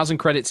you, 1,000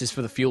 credits is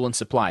for the fuel and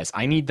supplies.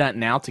 I need that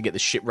now to get the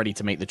ship ready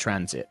to make the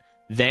transit.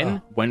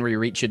 Then, when we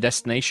reach your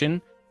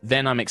destination,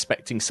 then I'm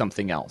expecting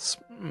something else.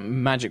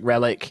 Magic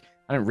relic.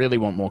 I don't really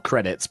want more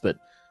credits, but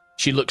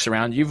she looks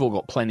around. You've all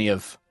got plenty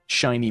of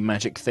shiny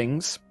magic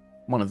things.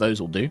 One of those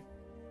will do.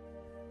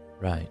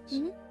 Right.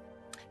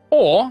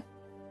 Or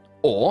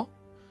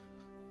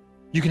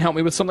you can help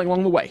me with something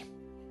along the way.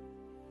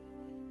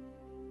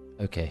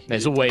 Okay.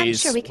 There's always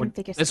I'm sure we can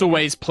figure there's something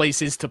always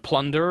places to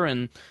plunder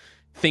and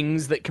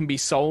things that can be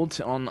sold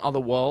on other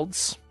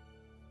worlds.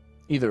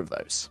 Either of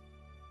those.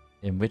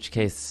 In which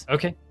case...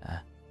 Okay.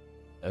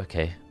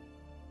 Okay.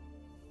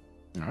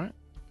 All right.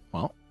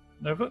 Well,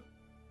 Nova?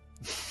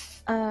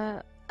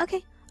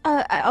 Okay.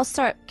 I'll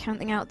start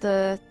counting out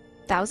the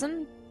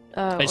 1,000.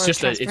 it's or just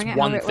transferring it,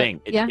 one however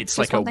thing. yeah, It's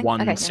just like a thing?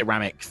 one Okay, yeah.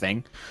 ceramic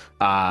thing.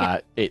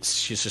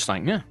 She's just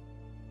like, yeah.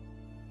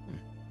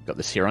 Got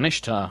this here on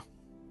Ishtar.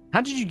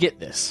 How did you get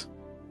this?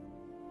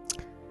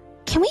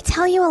 Can we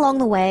tell you along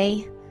the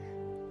way?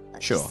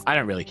 Sure, I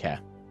don't really care.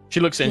 She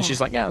looks in, Yeah.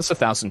 she's like, yeah, that's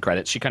 1,000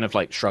 credits. She kind of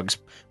like shrugs,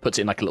 puts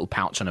it in like a little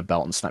pouch on her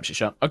belt and snaps it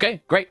shut.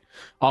 Okay, great.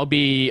 I'll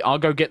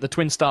go get the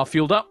Twin Star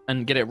fueled up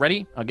and get it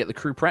ready. I'll get the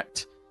crew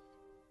prepped.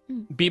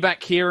 Be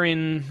back here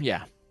in,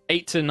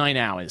 8 to 9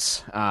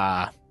 hours.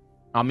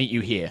 I'll meet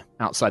you here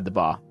outside the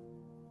bar.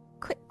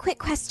 Quick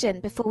question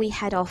before we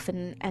head off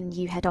and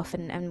you head off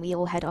and we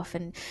all head off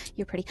and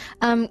you're pretty.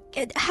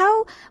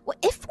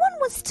 If one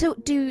was to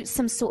do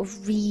some sort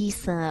of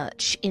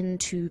research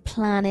into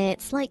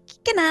planets like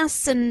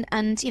Ganas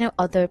and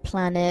other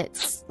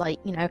planets, like,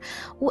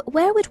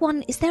 where would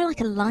one, is there like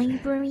a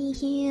library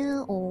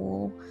here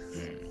or?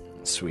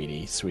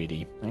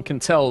 Sweetie, I can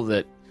tell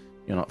that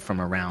you're not from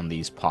around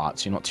these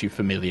parts. You're not too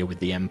familiar with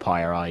the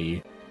Empire, are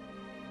you?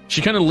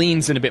 She kind of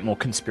leans in a bit more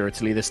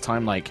conspiratorially this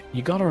time, like,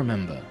 you gotta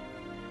remember,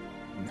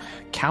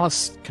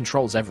 Callus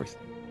controls everything.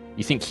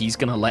 You think he's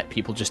gonna let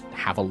people just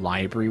have a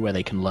library where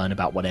they can learn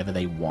about whatever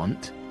they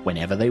want,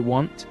 whenever they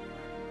want?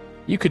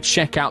 You could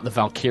check out the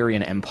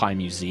Valkyrian Empire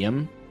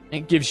Museum.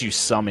 It gives you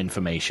some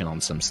information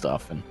on some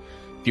stuff, and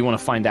if you want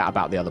to find out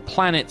about the other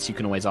planets, you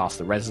can always ask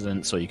the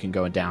residents, or you can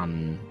go down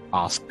and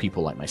ask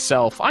people like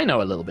myself. I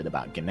know a little bit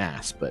about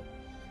Ganas, but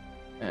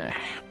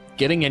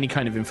getting any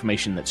kind of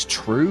information that's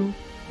true,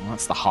 well,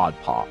 that's the hard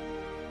part.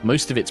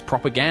 Most of it's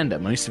propaganda.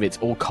 Most of it's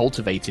all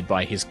cultivated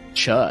by his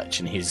church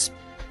and his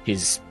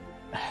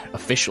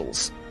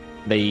officials.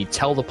 They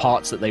tell the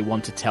parts that they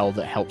want to tell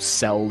that help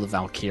sell the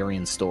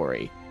Valkyrian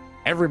story.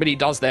 Everybody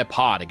does their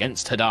part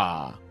against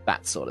Hadar.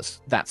 That sort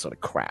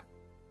of crap.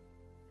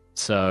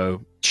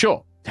 So,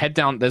 sure, head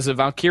down. There's a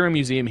Valkyrian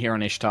museum here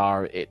on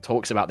Ishtar. It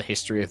talks about the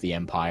history of the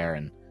Empire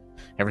and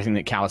everything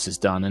that Callus has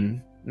done,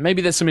 and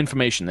maybe there's some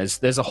information.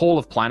 There's a hall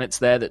of planets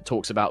there that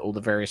talks about all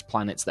the various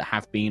planets that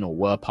have been or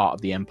were part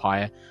of the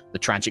Empire, the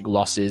tragic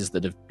losses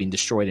that have been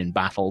destroyed in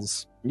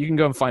battles. You can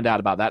go and find out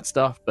about that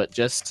stuff, but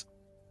just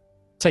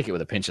take it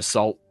with a pinch of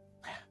salt.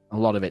 A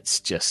lot of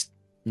it's just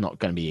not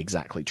going to be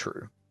exactly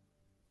true.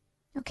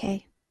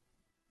 Okay.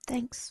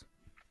 Thanks.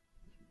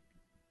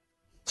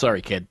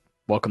 Sorry, kid.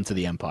 Welcome to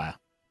the Empire.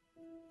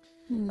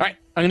 All right,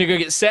 I'm going to go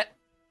get set.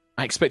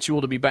 I expect you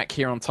all to be back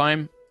here on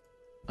time.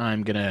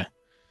 I'm gonna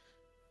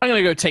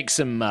go take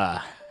some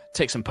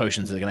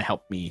potions that are gonna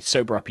help me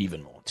sober up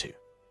even more too.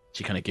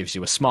 She kind of gives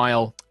you a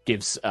smile,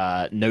 gives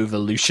Nova,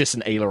 Lucius,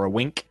 and Ayla a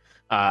wink,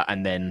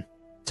 and then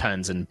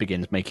turns and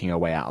begins making her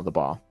way out of the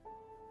bar.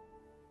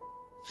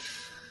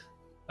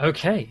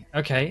 Okay.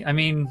 I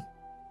mean,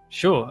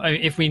 sure.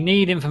 If we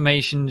need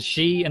information,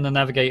 she and the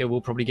navigator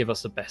will probably give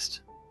us the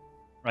best,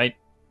 right?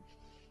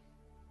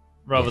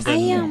 Rather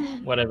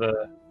than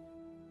whatever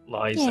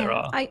lies there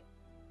are.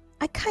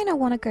 I kind of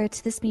want to go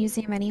to this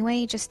museum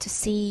anyway, just to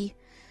see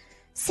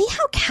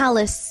how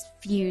Callus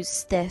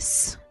views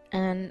this.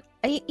 And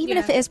even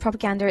if it is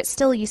propaganda, it's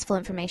still useful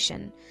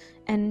information.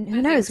 And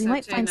who knows, we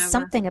might find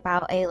something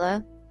about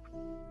Ayla.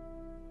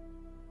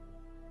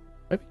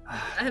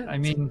 I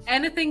mean,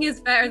 anything is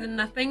better than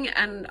nothing,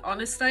 and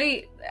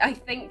honestly, I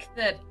think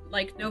that,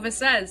 like Nova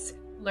says,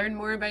 learn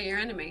more about your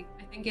enemy.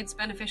 I think it's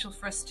beneficial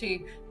for us to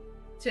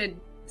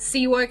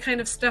see what kind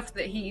of stuff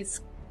that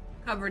he's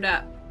covered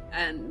up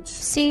and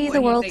see what the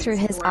he world thinks through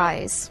the his world.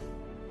 eyes.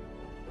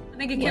 I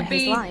think it Yeah, could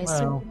his be lies.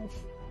 well,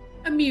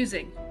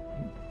 amusing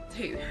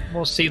too.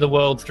 we'll see the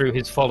world through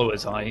his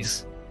followers'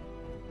 eyes.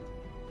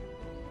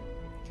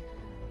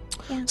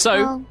 Yeah, So,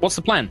 well, what's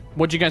the plan?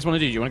 What do you guys want to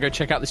do? Do you want to go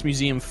check out this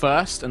museum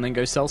first and then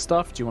go sell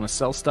stuff? Do you want to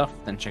sell stuff,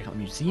 then check out the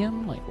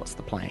museum? Like, what's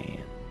the plan?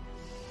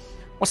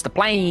 What's the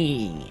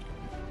plan?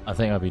 I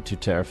think I'd be too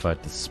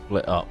terrified to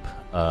split up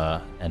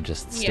and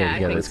just stay Yeah, I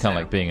together. think It's kind of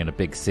so. like being in a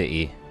big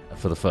city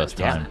for the first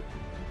Yeah. time.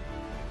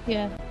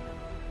 Yeah.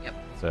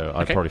 So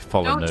I'd Okay. probably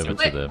follow Don't Nova to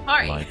split the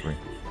party. library,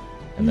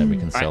 and then we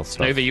can All sell right,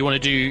 stuff. Nova, you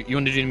want to do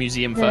the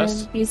museum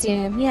first? The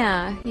museum,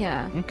 yeah.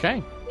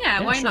 Okay.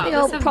 Yeah, why sure. not? The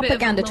Let's old have a bit of a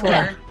propaganda tour.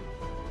 lore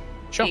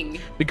Sure. thing.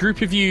 The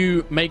group of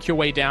you make your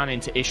way down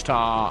into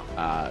Ishtar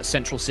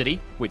Central City,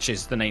 which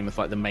is the name of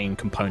like the main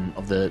component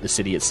of the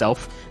city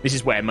itself. This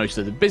is where most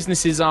of the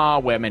businesses are,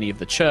 where many of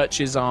the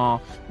churches are,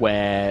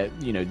 where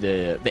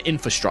the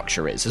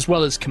infrastructure is, as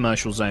well as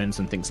commercial zones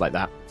and things like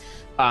that.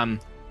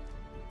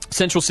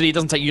 Central City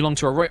doesn't take you long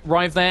to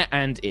arrive there,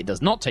 and it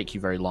does not take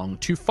you very long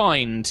to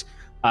find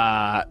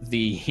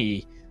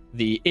the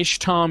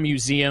Ishtar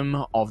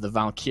Museum of the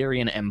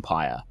Valkyrian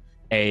Empire.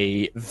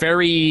 A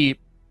very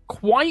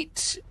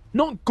quite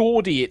not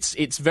gaudy.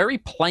 It's very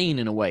plain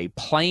in a way.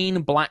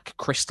 Plain black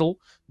crystal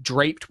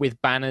draped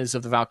with banners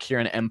of the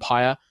Valkyrian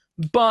Empire,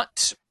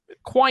 but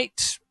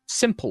quite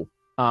simple.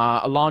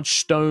 A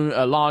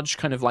large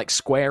kind of like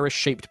squarish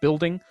shaped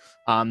building.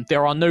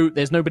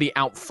 There's nobody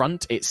out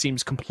front. It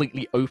seems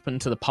completely open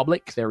to the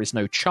public. There is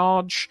no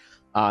charge.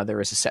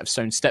 There is a set of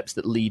stone steps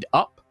that lead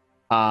up.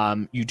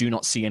 You do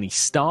not see any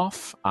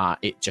staff.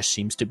 It just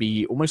seems to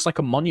be almost like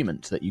a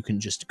monument that you can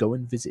just go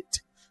and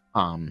visit.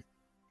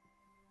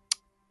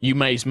 You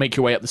may make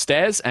your way up the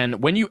stairs,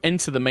 and when you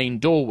enter the main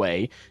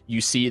doorway, you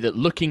see that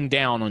looking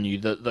down on you,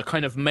 the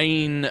kind of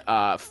main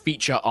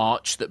feature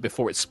arch that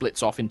before it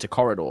splits off into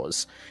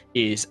corridors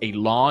is a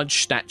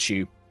large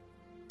statue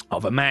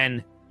of a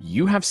man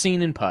you have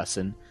seen in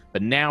person,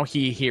 but now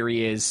here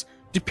he is,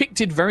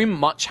 depicted very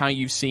much how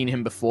you've seen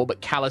him before,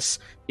 but Callus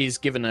is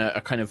given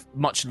a kind of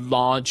much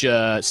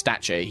larger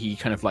stature. He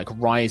kind of like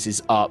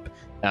rises up,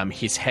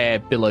 his hair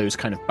billows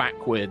kind of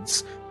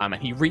backwards, and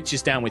he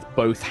reaches down with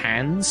both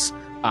hands,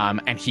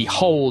 and he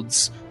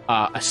holds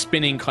a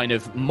spinning kind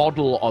of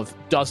model of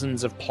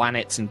dozens of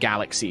planets and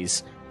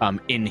galaxies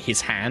in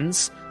his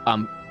hands,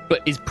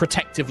 but is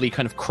protectively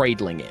kind of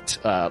cradling it,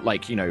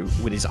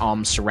 with his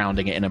arms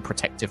surrounding it in a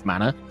protective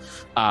manner.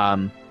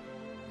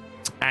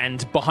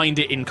 And behind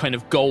it, in kind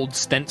of gold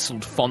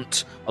stenciled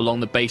font along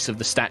the base of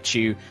the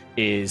statue,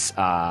 is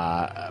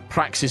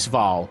Praxis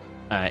Val,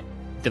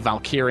 the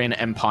Valkyrian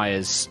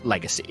Empire's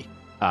legacy.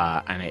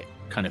 And it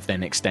kind of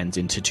then extends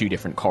into two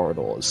different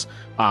corridors.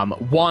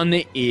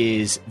 One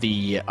is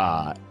the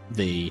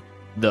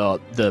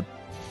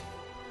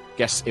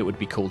guess it would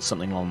be called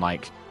something along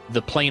like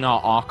the Planar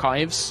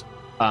Archives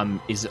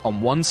is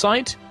on one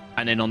side,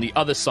 and then on the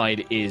other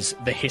side is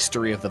the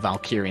history of the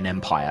Valkyrian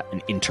Empire,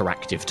 an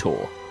interactive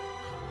tour.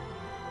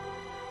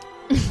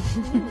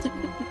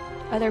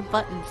 Are there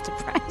buttons to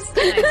press?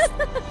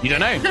 You don't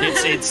know.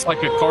 It's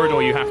like a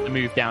corridor you have to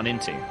move down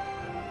into.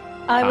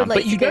 I would like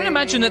but you to don't go-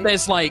 imagine that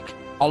there's like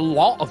a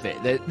lot of it.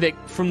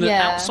 From the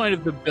Yeah. outside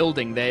of the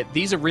building,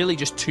 these are really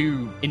just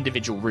two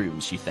individual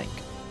rooms, you think.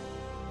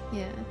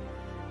 Yeah,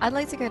 I'd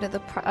like to go to the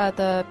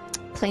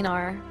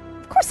planar.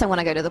 Of course, I want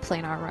to go to the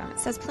planar room. It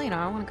says planar.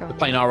 I want to go. The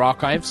Planar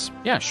Archives?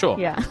 Yeah, sure.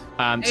 Yeah. So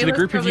the Ayla's group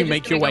of probably you just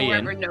make your gonna way go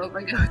in. wherever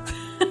Nova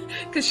goes.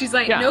 Because she's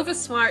like, Yeah.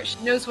 Nova's smart, she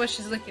knows what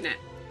she's looking at.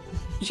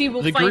 She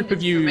will The find group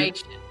of you-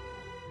 information.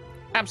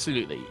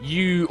 Absolutely.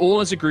 You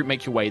all as a group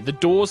make your way. The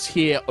doors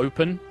here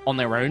open on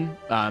their own.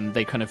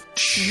 They kind of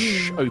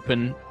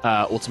open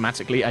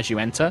automatically as you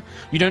enter.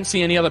 You don't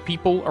see any other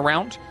people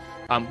around.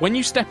 When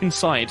you step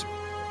inside,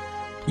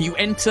 you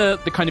enter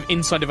the kind of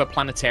inside of a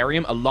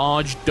planetarium, a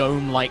large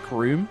dome-like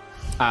room,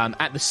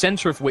 at the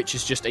center of which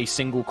is just a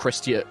single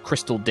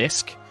crystal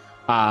disc.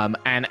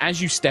 And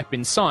as you step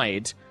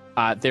inside,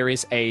 there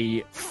is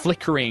a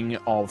flickering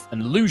of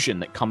an illusion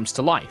that comes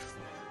to life.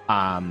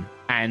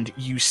 And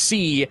you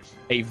see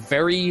a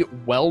very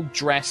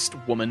well-dressed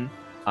woman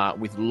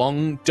with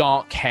long,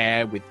 dark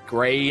hair with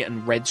grey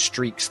and red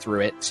streaks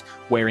through it,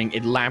 wearing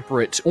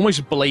elaborate,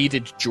 almost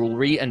bladed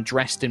jewelry and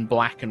dressed in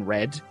black and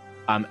red.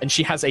 And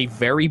she has a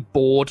very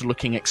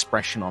bored-looking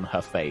expression on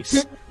her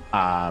face.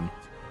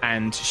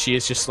 And she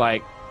is just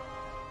like,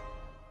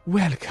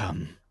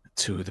 "Welcome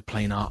to the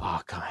Planar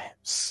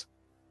Archives.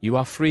 You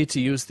are free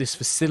to use this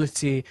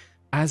facility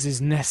as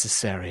is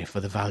necessary for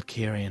the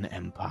Valkyrian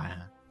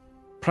Empire.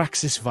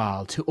 Praxis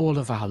Val to all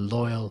of our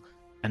loyal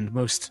and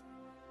most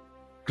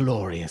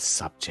glorious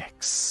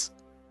subjects.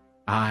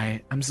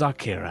 I am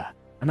Zarkira,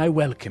 and I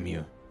welcome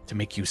you to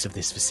make use of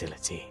this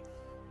facility."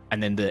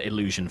 And then the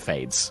illusion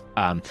fades.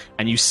 And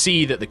you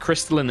see that the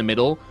crystal in the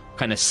middle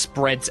kind of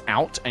spreads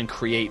out and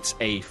creates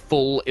a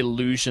full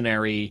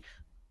illusionary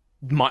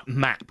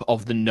map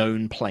of the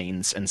known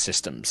planes and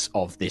systems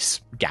of this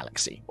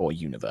galaxy or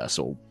universe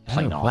or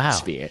planar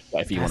sphere,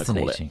 whatever you want to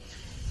call it.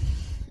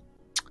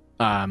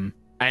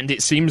 And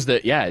it seems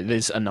that,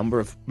 there's a number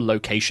of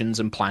locations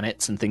and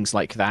planets and things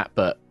like that,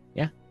 but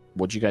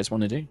what do you guys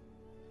want to do?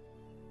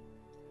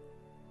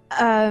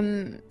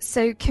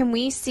 So can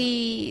we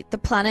see the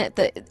planet,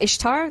 the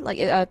Ishtar?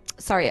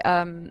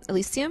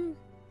 Elysium?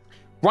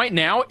 Right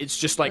now, it's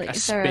just like a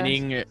Is there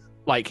spinning,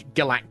 like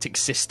galactic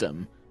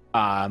system,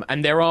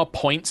 and there are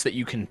points that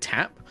you can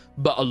tap.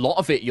 but a lot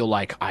of it you're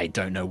like, I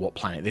don't know what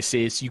planet this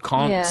is. You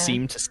can't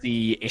seem to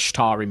see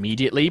Ishtar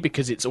immediately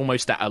because it's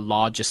almost at a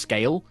larger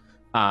scale.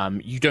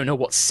 You don't know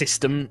what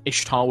system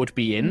Ishtar would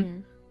be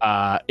in.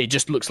 It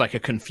just looks like a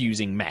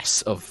confusing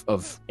mess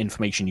of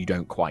information you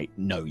don't quite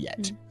know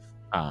yet.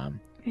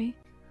 Okay.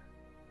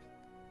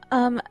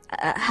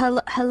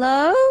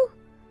 Hello?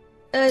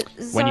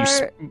 When you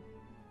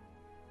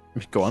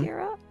go on.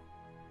 Kira?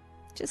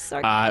 Just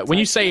sorry. When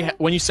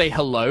you say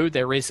hello,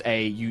 there is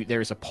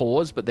a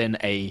pause, but then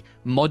a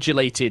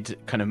modulated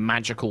kind of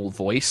magical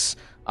voice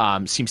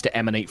seems to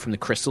emanate from the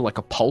crystal, like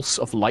a pulse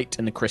of light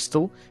in the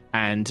crystal.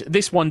 And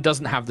this one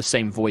doesn't have the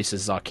same voice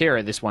as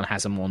Zarkira. This one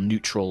has a more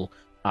neutral,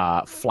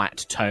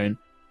 flat tone.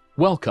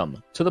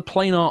 Welcome to the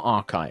Planar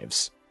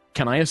Archives.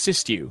 Can I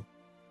assist you?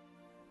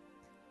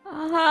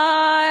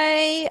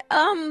 Hi.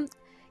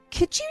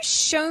 Could you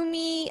show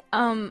me?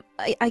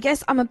 I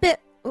guess I'm a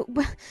bit.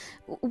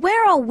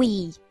 Where are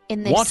we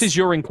in this? What is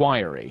your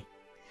inquiry?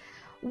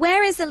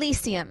 Where is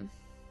Elysium?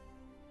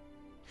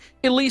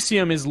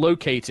 Elysium is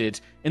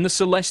located in the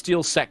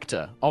celestial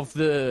sector of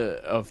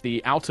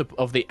the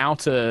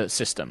outer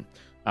system,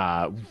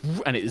 and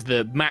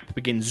the map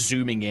begins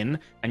zooming in,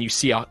 and you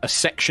see a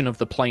section of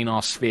the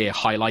planar sphere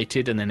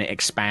highlighted, and then it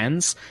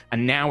expands,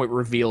 and now it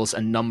reveals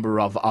a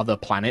number of other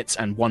planets,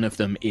 and one of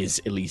them is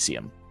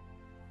Elysium.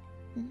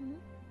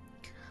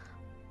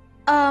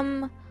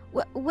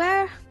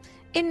 Where,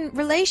 in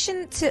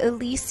relation to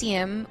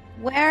Elysium,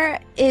 where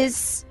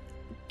is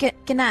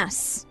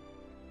Ganas?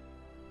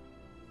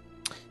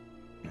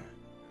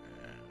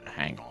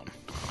 Hang on.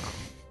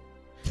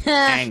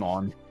 Hang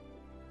on.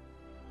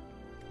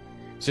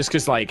 It's just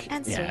because,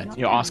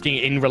 you're asking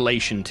in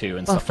relation to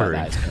and stuff like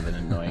that. It's kind of an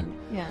annoying.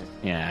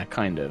 Yeah,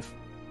 kind of.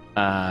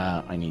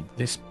 I need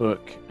this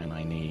book and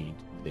I need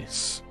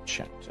this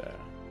chapter.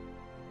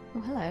 Oh,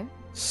 hello.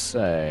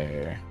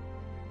 So.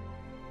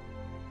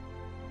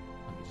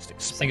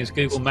 This thing is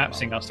Google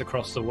Mapsing us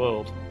across the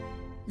world.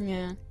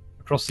 Yeah.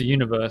 Across the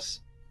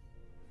universe.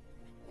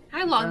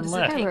 How long does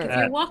it take if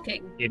you're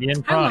walking?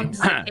 Gideon How long Prime.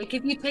 does it take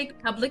if you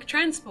take public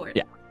transport?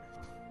 Yeah.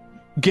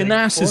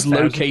 Ganas is 4,000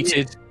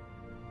 located.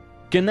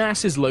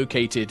 Ganas is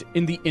located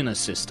in the inner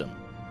system.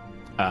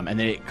 And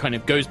then it kind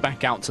of goes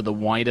back out to the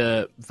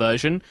wider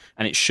version,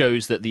 and it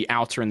shows that the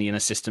outer and the inner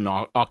system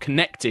are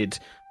connected,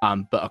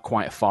 but are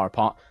quite far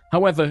apart.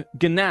 However,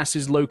 Ganas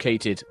is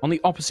located on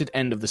the opposite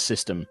end of the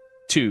system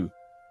to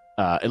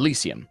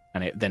Elysium,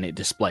 and then it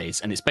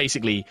displays. And it's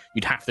basically,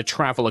 you'd have to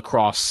travel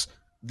across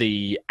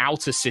the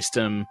outer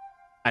system,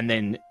 and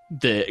then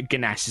the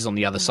Ganas is on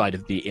the other side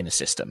of the inner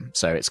system.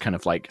 So it's kind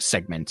of like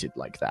segmented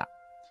like that.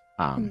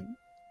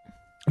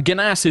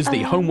 Ganas is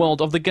the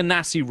homeworld of the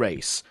Ganassi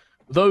race,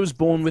 those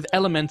born with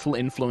elemental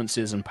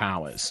influences and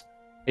powers.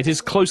 It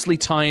is closely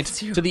tied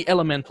to the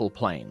elemental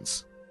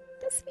planes.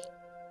 That's me.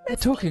 They're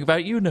talking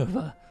about you,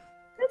 Nova.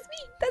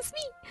 That's me.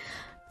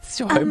 It's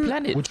your home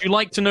planet. Would you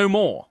like to know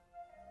more?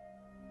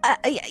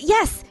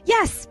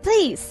 Yes,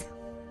 please.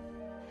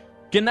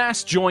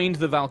 Ganas joined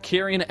the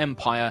Valkyrian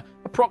Empire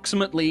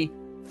approximately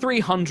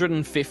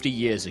 350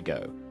 years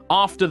ago,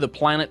 after the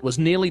planet was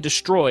nearly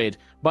destroyed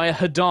by a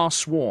Hadar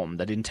swarm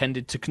that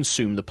intended to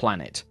consume the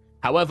planet.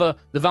 However,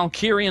 the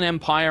Valkyrian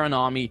Empire and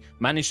army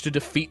managed to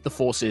defeat the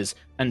forces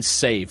and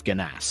save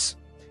Ganas.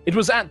 It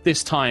was at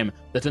this time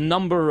that a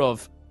number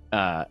of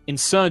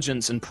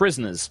insurgents and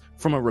prisoners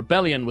from a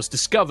rebellion was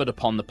discovered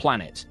upon the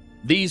planet.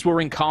 These were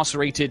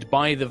incarcerated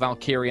by the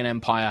Valkyrian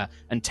Empire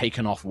and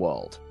taken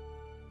off-world.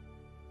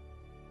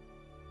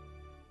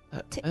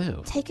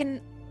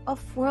 Taken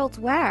off-world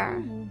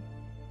where?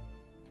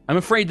 I'm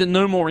afraid that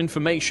no more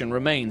information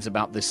remains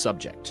about this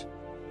subject.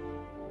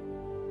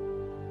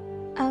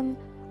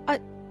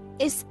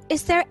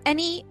 Is there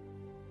any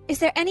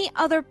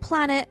other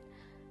planet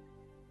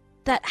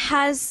that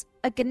has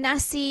a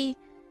Ganassi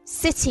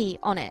city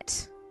on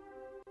it?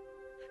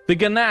 The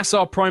Ganas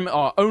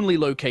are only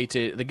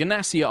located. The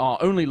Ganassi are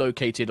only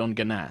located on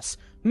Ganas.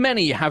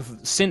 Many have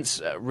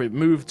since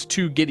moved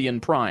to Gideon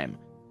Prime.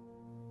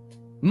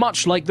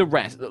 Much like the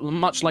rest,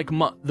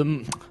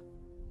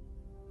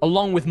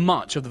 along with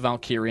much of the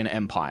Valkyrian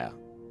Empire.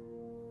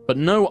 But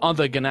no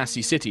other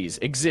Ganassi cities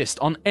exist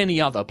on any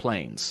other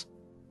planes.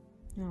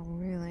 Oh,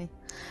 really?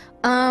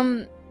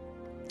 Ayla,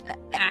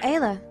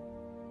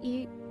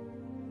 you...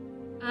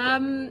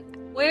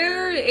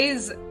 Where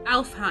is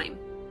Alfheim?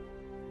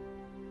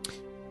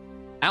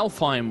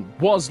 Alfheim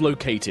was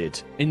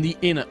located in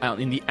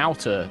the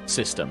outer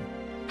system.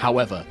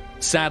 However,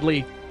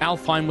 sadly,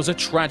 Alfheim was a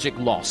tragic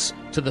loss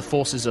to the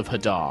forces of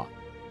Hadar.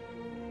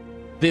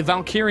 The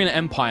Valkyrian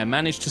Empire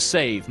managed to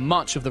save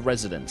much of the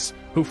residents,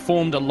 who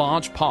formed a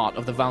large part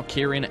of the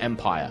Valkyrian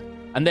Empire,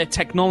 and their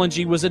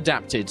technology was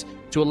adapted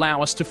to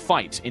allow us to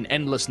fight in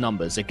endless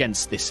numbers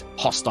against this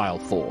hostile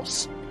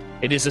force.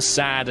 It is a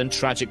sad and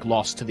tragic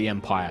loss to the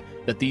Empire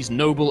that these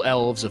noble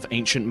elves of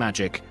ancient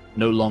magic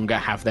no longer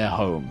have their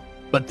home,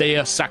 but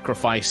their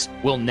sacrifice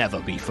will never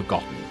be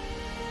forgotten.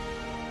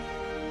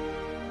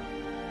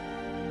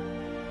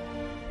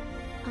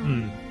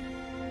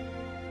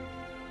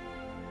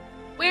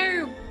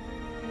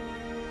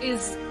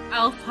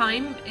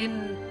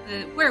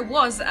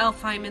 was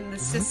Alfheim in the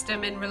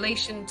system in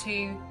relation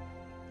to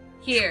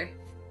here?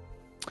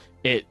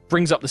 It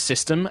brings up the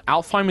system.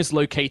 Alfheim is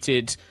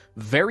located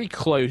very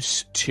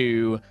close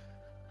to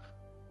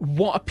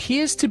what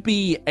appears to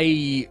be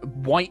a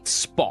white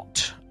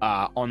spot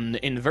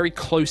very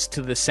close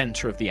to the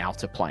center of the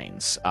outer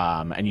planes.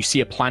 And you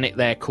see a planet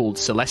there called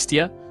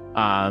Celestia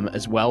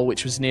as well,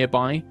 which was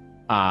nearby.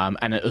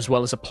 And as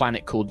well as a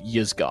planet called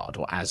Yasgard,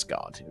 or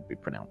Asgard, it would be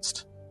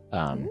pronounced.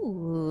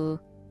 Ooh.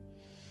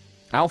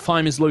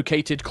 Alfheim is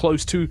located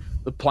close to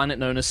the planet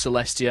known as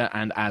Celestia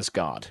and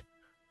Asgard.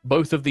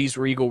 Both of these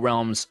regal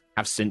realms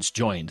have since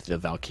joined the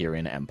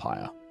Valkyrian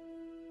Empire.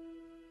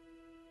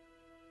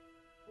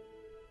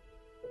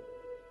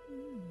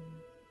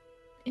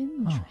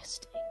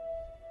 Interesting.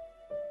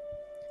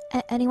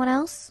 Anyone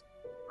else?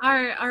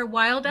 Are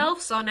wild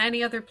elves on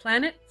any other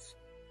planets?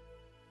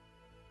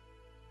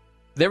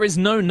 There is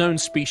no known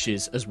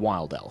species as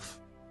wild elf.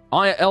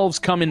 High elves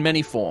come in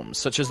many forms,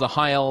 such as the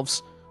high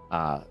elves,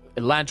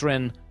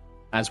 Eladrin,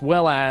 as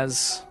well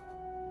as...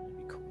 What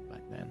did we call it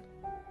back then?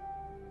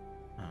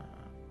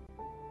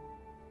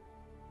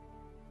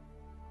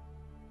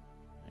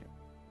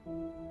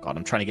 God,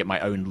 I'm trying to get my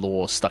own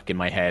lore stuck in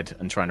my head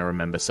and trying to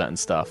remember certain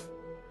stuff.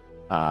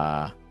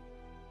 I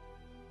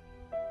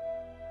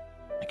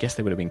guess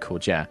they would have been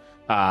called, yeah.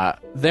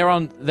 There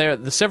are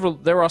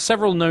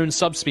several known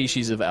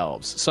subspecies of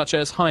elves, such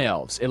as high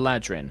elves,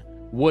 Eladrin,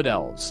 wood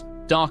elves,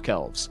 dark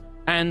elves,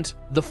 and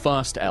the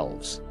first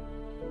elves.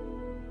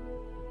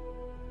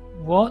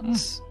 What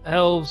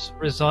elves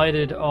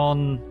resided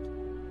on?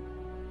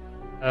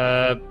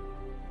 Oh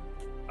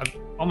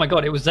my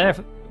god, it was there.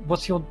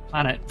 What's your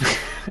planet?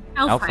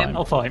 Alfheim.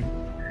 Alfheim.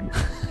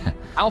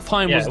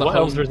 Alfheim Yeah, was the what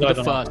home elves to the reside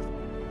on first.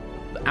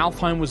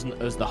 Alfheim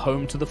was the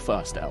home to the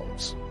first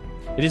elves.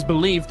 It is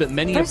believed that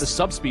many of the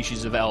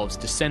subspecies of elves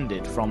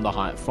descended from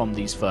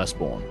these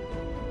firstborn.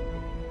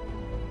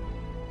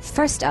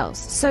 First elves.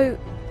 So,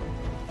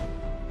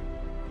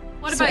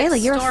 What So, about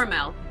Ayla, you're a- storm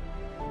elf?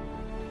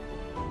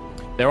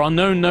 There are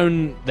no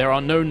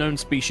known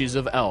species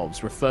of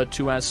elves referred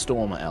to as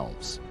storm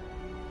elves.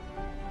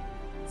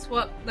 That's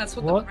what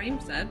What? the frame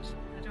said.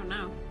 I don't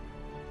know.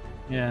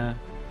 Yeah.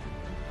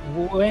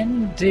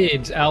 When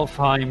did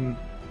Alfheim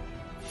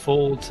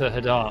fall to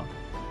Hadar?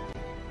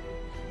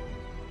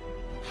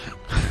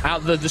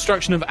 The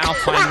destruction of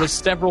Alfheim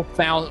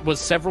was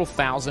several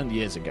thousand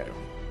years ago,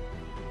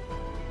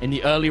 in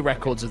the early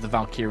records of the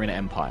Valkyrian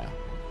Empire.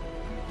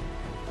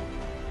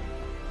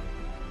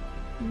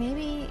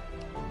 maybe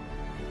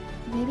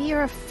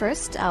you're a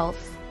first elf,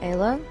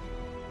 Ayla.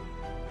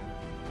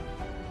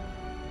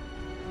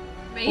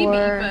 Maybe,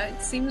 Or- but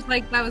it seems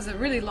like that was a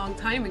really long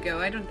time ago.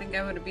 I don't think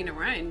I would have been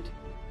around.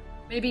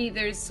 Maybe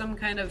there's some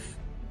kind of...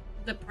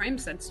 The Prime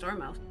said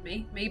storm elf to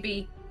me.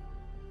 Maybe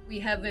we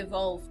have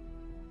evolved.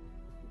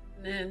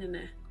 Nah.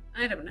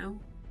 I don't know.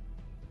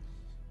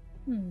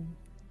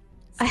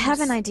 I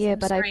have an idea, seems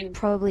but I strange.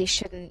 probably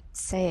shouldn't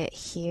say it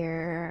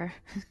here.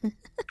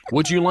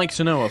 Would you like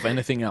to know of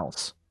anything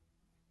else?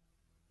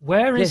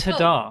 Where is Yes.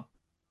 Hadar?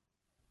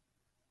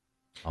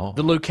 Oh,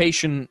 The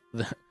location,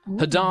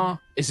 Hadar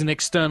is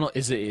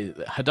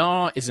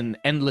Hadar is an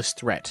endless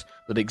threat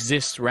that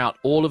exists throughout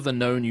all of the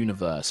known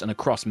universe and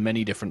across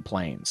many different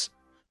planes.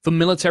 For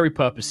military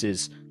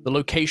purposes, the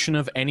location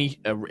of any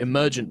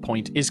emergent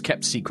point is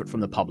kept secret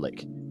from the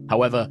public.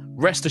 However,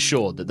 rest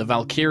assured that the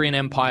Valkyrian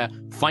Empire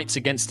fights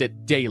against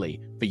it daily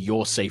for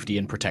your safety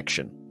and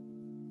protection.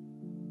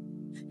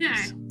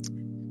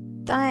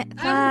 Yeah.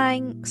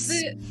 Thanks.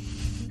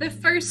 The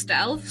first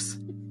elves,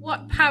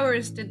 what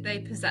powers did they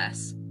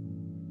possess?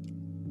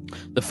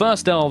 The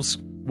first elves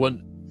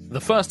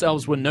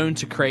were known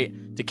to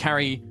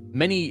carry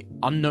many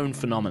unknown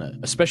phenomena,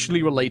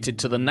 especially related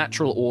to the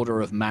natural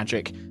order of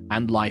magic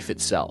and life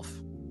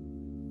itself.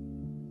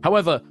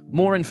 However,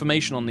 more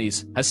information on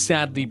these has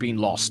sadly been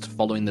lost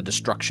following the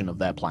destruction of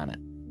their planet.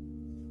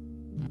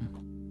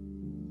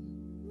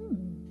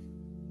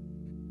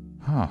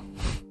 huh.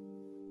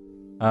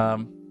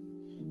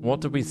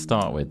 What did we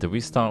start with? Did we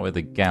start with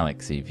a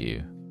galaxy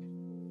view?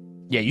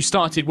 Yeah, you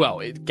started,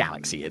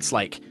 galaxy. It's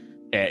like,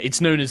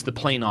 it's known as the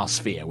planar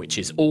sphere, which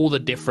is all the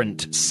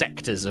different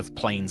sectors of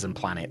planes and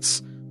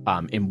planets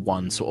in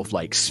one sort of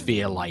like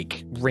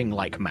sphere-like,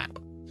 ring-like map.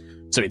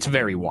 So it's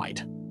very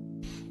wide.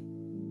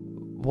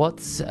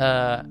 What's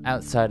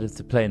outside of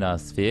the planar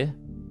sphere?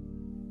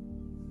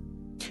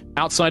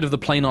 Outside of the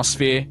planar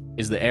sphere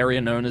is the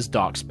area known as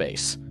dark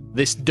space.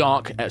 This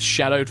dark,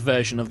 shadowed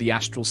version of the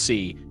astral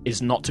sea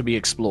is not to be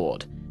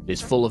explored. It is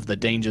full of the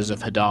dangers of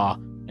Hadar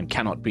and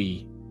cannot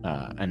be,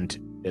 and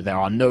there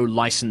are no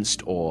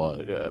licensed or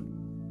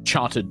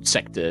chartered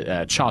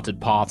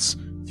paths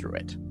through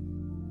it.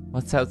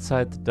 What's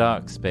outside the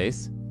dark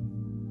space?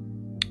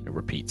 It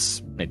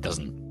repeats. It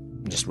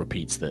doesn't. It just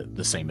repeats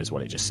the same as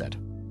what it just said.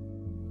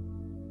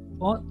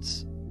 What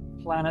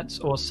planets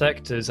or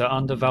sectors are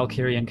under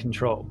Valkyrian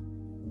control?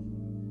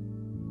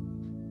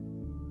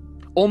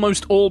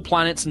 Almost all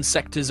planets and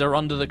sectors are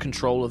under the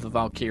control of the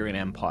Valkyrian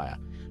Empire.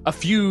 A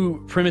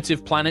few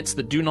primitive planets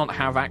that do not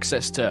have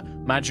access to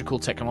magical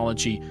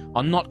technology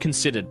are not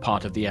considered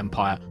part of the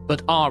Empire,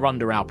 but are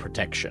under our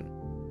protection.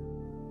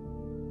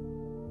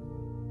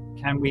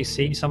 Can we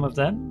see some of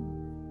them?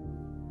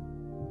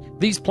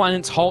 These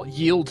planets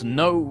yield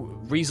no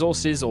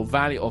resources or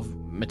value of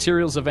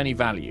materials of any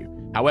value.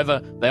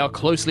 However, they are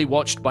closely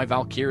watched by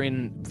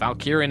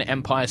Valkyrian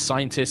Empire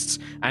scientists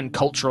and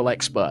cultural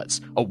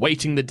experts,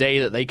 awaiting the day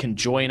that they can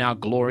join our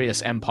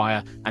glorious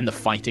empire and the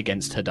fight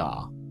against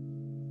Hadar.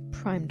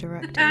 Prime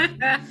directive.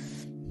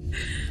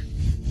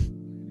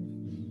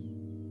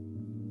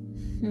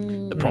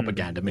 The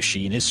propaganda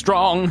machine is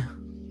strong.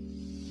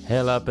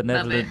 Hail our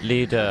benevolent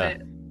leader.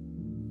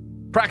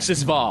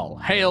 Praxis Val,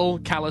 hail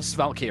Callus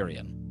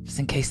Valkyrian. Just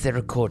in case they're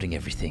recording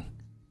everything.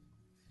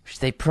 Which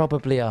they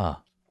probably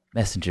are.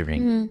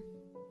 Messengering.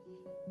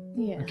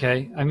 Yeah.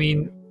 Okay, I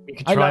mean, we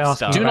could I try love asking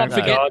stuff. Do about not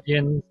the forget-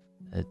 Guardians.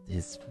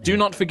 Do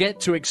not forget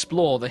to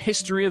explore the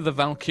history of the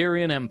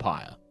Valkyrian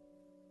Empire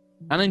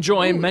and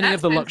enjoy Ooh, many that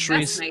of the sounds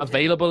luxuries fascinating.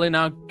 available in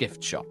our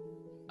gift shop.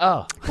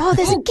 Oh, Oh,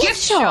 there's a Ooh, gift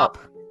gift shop.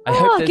 I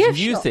hope there's gift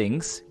new shop.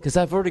 things, because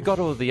I've already got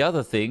all the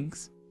other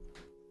things.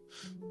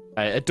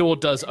 A door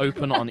does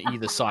open on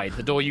either side.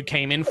 The door you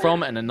came in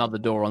from and another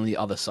door on the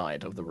other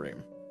side of the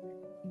room.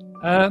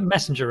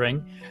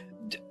 Messengering.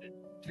 Do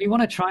we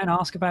want to try and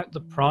ask about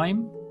the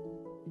Prime?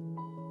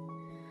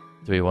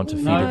 Do we want to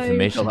feed No.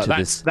 information to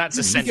That's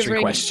a sentry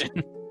Ring. question.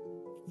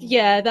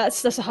 Yeah,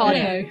 that's a hard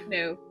no.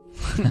 No.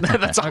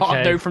 That's a hard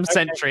Okay, no from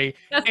Sentry.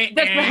 That's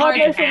A hard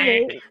no from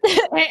me.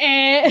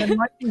 There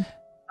might be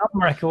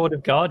some record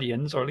of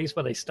Guardians, or at least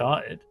where they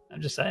started.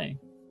 I'm just saying.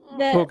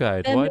 Poor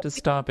guide, why does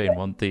Starbane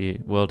want the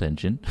world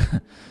engine?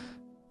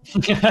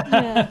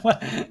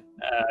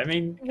 I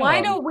mean, come Why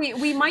on. don't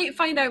we might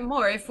find out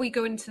more if we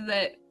go into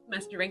the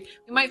messaging.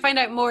 We might find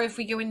out more if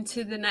we go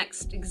into the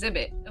next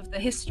exhibit of the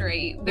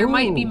history. There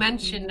might be Ooh.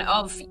 mention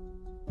of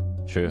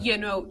True. you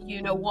know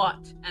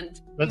what and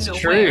That's you know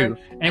true. where.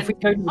 And if we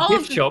go to the all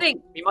gift of the shop,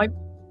 things.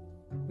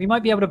 we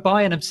might be able to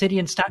buy an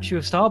obsidian statue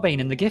of Starbane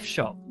in the gift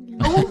shop.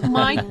 Oh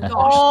my gosh,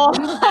 Oh.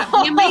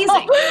 that'd be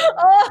amazing.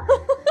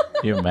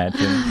 Can you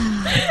imagine?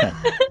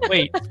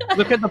 Wait,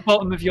 look at the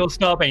bottom of your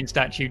Starbane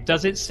statue.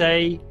 Does it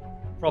say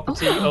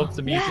property of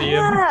the museum?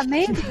 Yeah,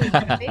 maybe.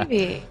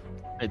 Maybe.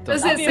 It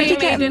Does does. it We say could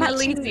get made in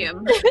matching-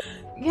 Elysium?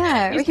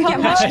 Yeah, we could get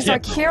Match's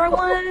Akira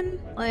one.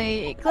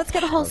 Like, let's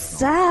get a whole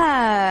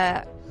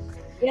set.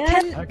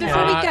 Yeah.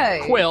 Before we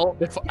go, Quill,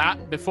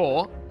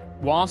 before,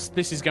 whilst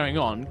this is going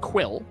on,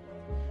 Quill,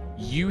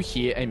 you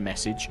hear a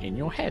message in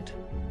your head.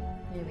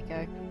 here we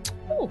go.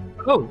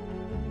 Oh,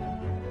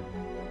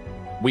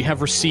 We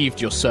have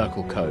received your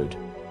circle code.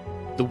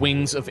 The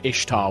wings of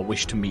Ishtar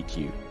wish to meet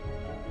you.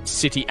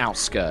 City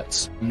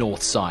outskirts,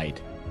 north side,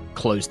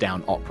 closed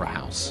down Opera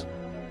House.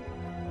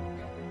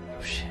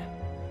 Oh, shit.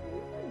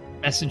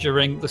 messenger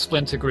ring. The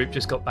Splinter group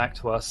just got back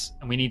to us,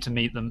 and we need to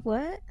meet them.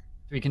 What?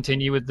 Do we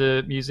continue with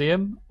the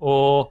museum,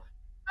 or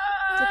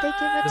Did they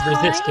give a the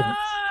time? resistance?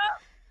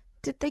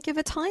 Did they give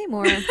a time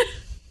or?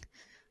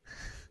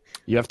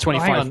 You have hang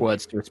 25 on.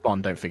 words to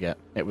respond, don't forget.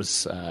 It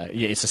was,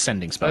 it's a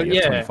sending spell. Oh, You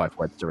have yeah. 25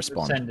 words to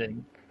respond.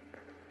 Sending.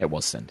 It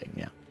was sending,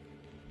 yeah.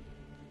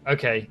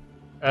 Okay.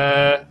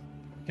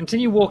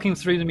 Continue walking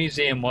through the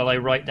museum while I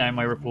write down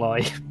my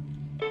reply.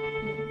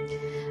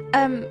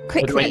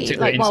 Quickly, Into it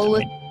like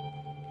instantly.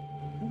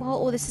 while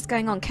all this is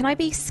going on, can I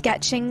be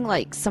sketching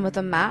like some of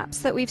the maps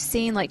that we've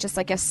seen, like just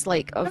I guess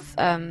like of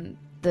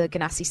the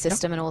Ganassi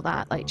system and all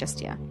that, like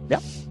just yeah.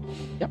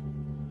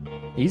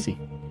 Easy.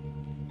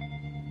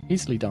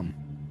 Easily done.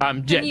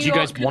 Can Do you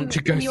guys can want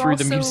to go you through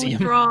the also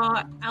museum?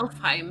 draw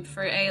Alfheim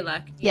for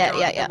Ayla? Can you Yeah, draw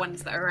yeah, yeah. The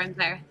ones that are around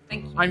there.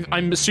 Thank you.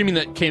 I'm assuming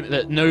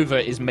that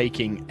Nova is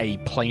making a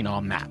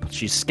planar map.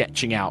 She's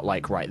sketching out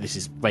like, right, this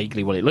is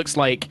vaguely what it looks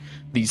like.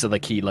 These are the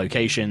key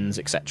locations,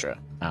 etc.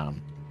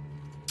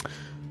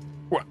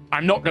 Well,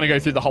 I'm not going to go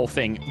through the whole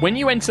thing. When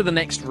you enter the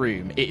next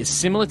room, it is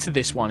similar to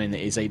this one in that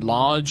it is a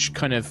large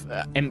kind of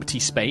empty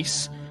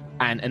space,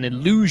 and an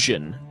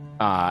illusion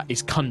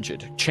is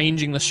conjured,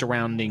 changing the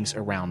surroundings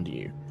around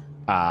you.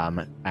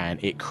 And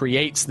it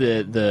creates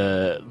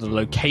the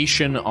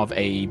location of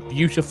a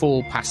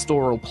beautiful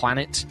pastoral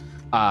planet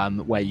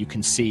where you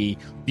can see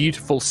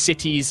beautiful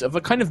cities of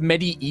a kind of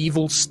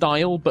medieval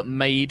style, but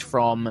made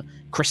from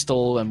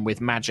crystal and with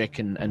magic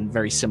and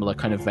very similar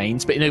kind of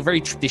veins, but in a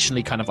very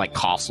traditionally kind of like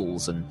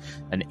castles and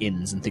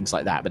inns and things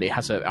like that. But it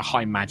has a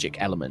high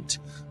magic element.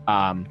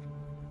 And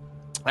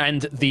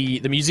the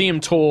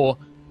museum tour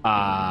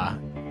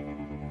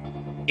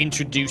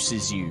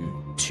introduces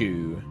you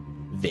to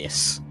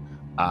this.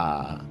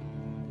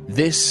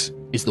 This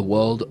is the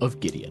world of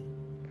Gideon,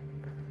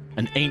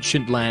 an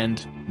ancient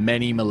land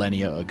many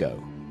millennia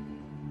ago.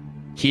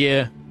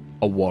 Here,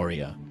 a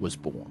warrior was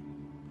born,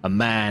 a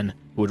man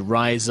who would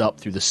rise up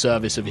through the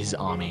service of his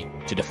army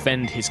to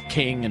defend his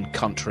king and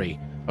country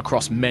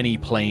across many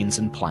planes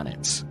and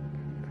planets.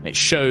 And it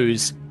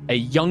shows a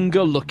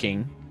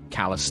younger-looking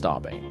Callus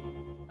Starbane.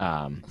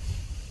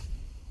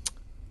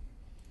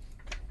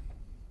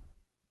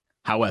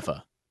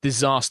 However,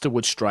 disaster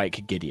would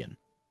strike Gideon.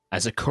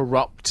 as a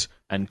corrupt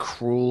and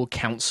cruel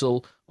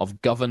council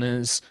of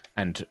governors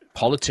and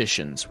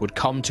politicians would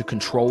come to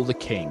control the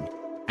king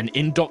and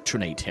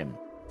indoctrinate him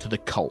to the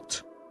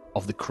cult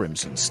of the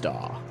Crimson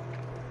Star.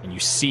 And you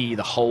see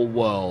the whole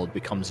world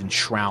becomes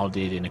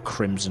enshrouded in a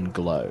crimson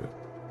glow.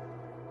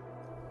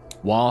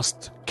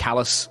 Whilst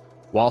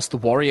the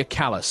warrior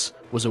Callus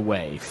was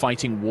away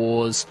fighting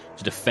wars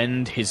to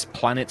defend his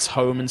planet's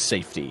home and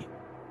safety,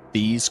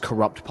 these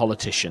corrupt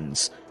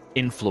politicians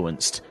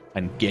influenced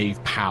and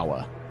gave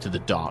power to the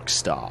Dark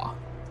Star,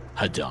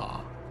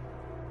 Hadar.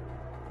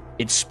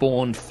 It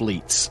spawned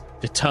fleets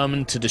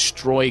determined to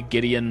destroy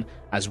Gideon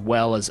as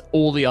well as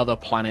all the other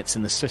planets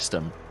in the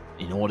system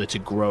in order to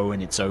grow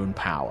in its own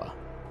power.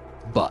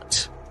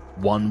 But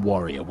one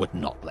warrior would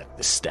not let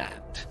this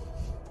stand.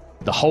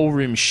 The whole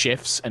room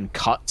shifts and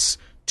cuts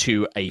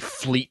to a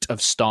fleet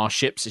of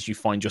starships as you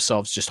find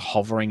yourselves just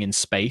hovering in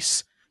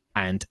space,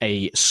 and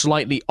a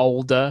slightly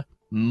older,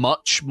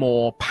 much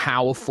more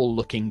powerful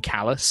looking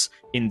Callus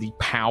in the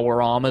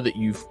power armor that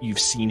you've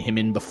seen him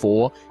in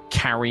before,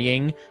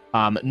 carrying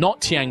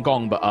not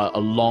Tiangong but a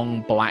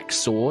long black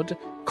sword.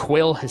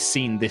 Quill has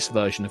seen this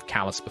version of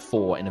Callus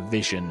before in a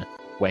vision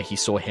where he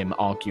saw him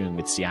arguing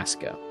with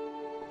Siaska.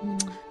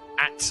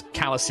 At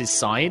Callus's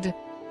side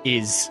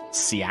is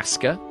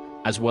Siaska,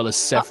 as well as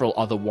several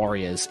other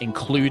warriors,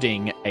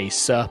 including a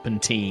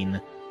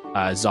serpentine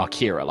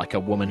Zarkira, like a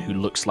woman who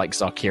looks like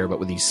Zarkira but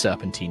with these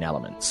serpentine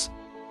elements.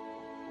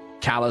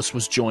 Callus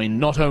was joined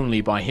not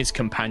only by his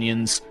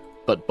companions,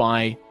 but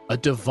by a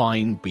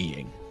divine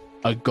being,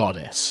 a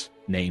goddess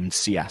named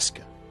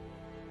Siaska.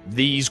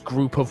 These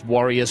group of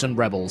warriors and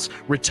rebels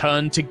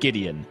returned to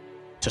Gideon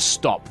to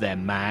stop their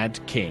mad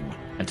king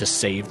and to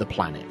save the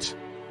planet.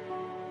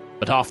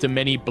 But after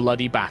many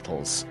bloody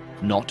battles,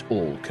 not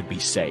all could be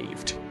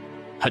saved.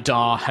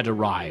 Hadar had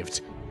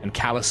arrived, and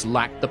Callus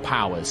lacked the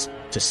powers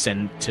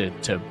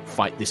to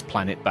fight this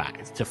planet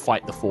back, to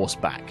fight the Force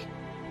back.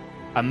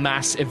 A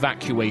mass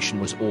evacuation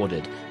was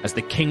ordered as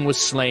the king was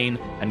slain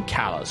and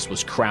Callus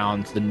was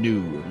crowned the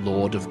new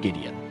Lord of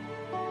Gideon.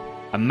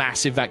 A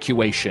mass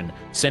evacuation,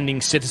 sending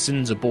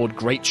citizens aboard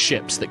great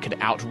ships that could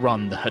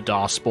outrun the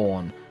Hadar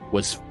spawn,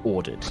 was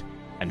ordered,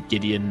 and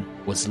Gideon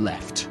was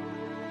left.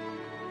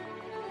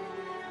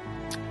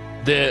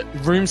 The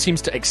room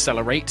seems to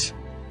accelerate.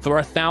 For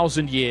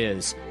 1,000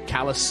 years,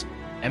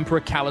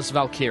 Emperor Callus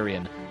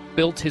Valkyrian,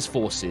 built his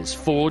forces,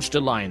 forged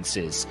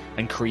alliances,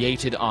 and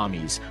created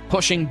armies,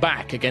 pushing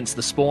back against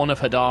the spawn of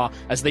Hadar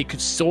as they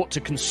sought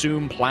to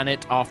consume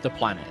planet after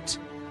planet.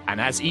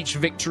 And as each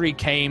victory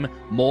came,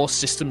 more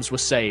systems were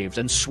saved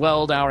and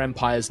swelled our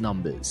empire's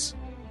numbers.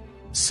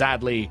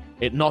 Sadly,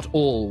 not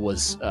all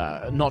was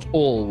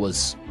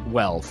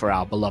well for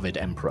our beloved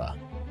emperor.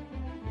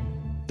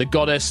 The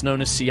goddess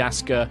known as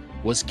Siaska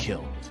was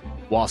killed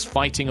whilst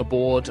fighting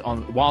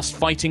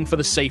for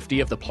the safety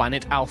of the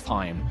planet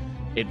Alfheim.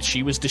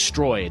 She was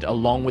destroyed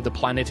along with the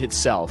planet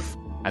itself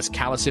as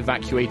Callus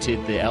evacuated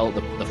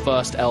the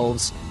first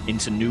elves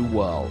into new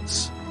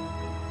worlds.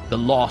 The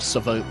loss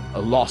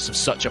of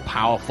such a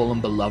powerful and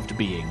beloved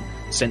being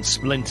sent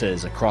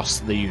splinters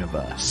across the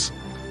universe.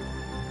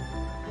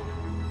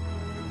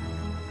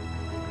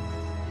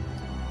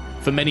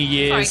 For many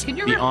years, Sorry, could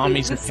you the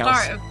armies repeat the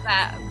start of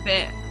that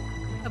bit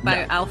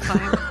about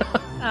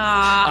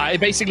Alfheim?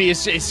 Basically,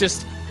 it's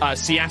just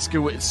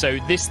Siaska. So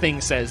this thing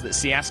says that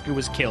Siaska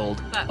was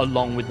killed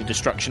along with the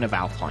destruction of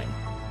Alfheim.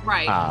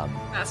 Right.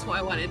 That's what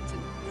I wanted to.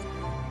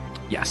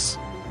 Yes.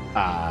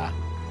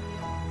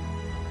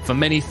 For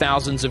many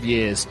thousands of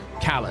years,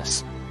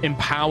 Callus,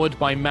 empowered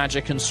by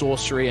magic and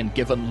sorcery and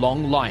given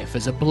long life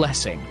as a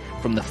blessing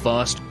from the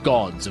first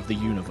gods of the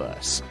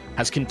universe,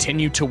 has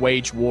continued to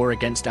wage war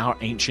against our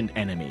ancient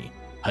enemy,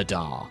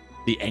 Hadar,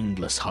 the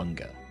Endless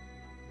Hunger.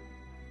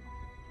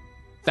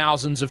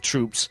 Thousands of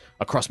troops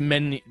across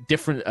many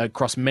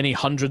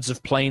hundreds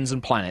of planes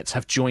and planets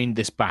have joined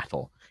this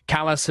battle.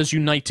 Callus has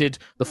united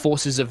the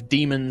forces of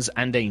demons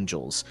and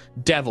angels,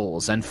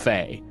 devils and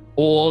fae,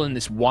 all in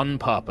this one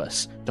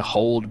purpose: to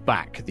hold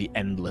back the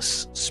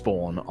endless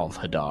spawn of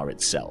Hadar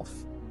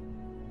itself.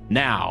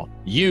 Now,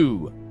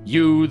 you,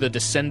 the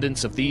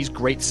descendants of these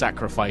great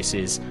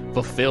sacrifices,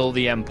 fulfill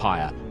the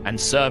Empire and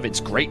serve its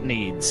great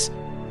needs,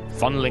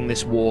 funneling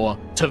this war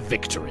to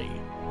victory.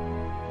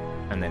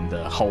 And then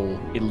the whole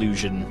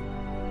illusion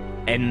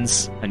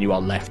ends, and you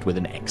are left with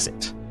an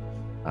exit.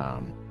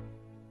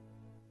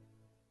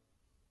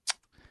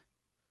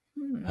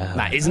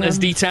 That isn't as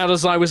detailed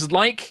as I was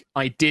like.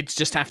 I did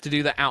just have to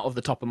do that out of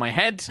the top of my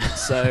head,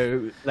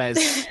 so there's...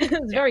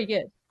 It's very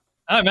good.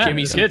 Oh, man, give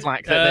me some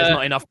flack that there's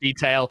not enough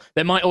detail.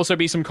 There might also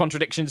be some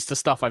contradictions to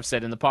stuff I've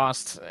said in the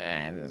past.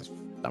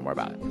 Don't worry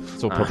about it.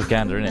 It's all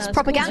propaganda, isn't it? It's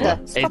propaganda.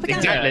 It's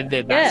propaganda.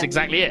 Exactly, that's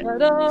exactly it.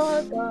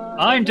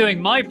 I'm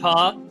doing my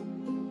part.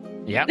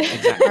 Yeah,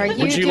 exactly. Are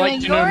you Would you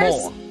like to doing know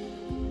yours? more?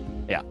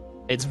 Yeah.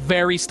 It's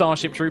very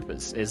Starship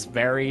Troopers. It's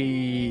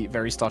very,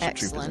 very Starship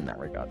Troopers Excellent. in that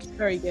regard.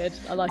 Very good.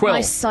 I like Quill. My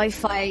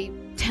sci-fi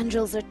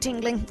tendrils are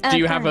tingling. Do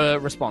you have a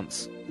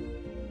response?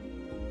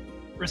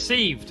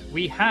 Received.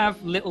 We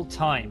have little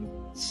time.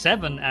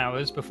 7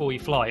 hours before we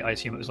fly. I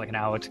assume it was like an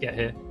hour to get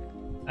here.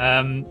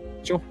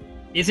 Sure.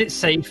 Is it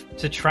safe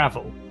to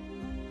travel?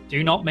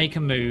 Do not make a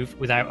move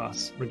without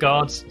us.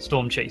 Regards,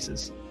 Storm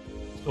Chasers.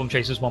 Storm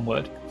Chasers, one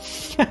word.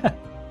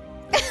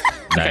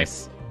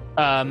 Nice.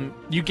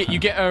 You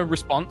get a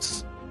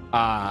response.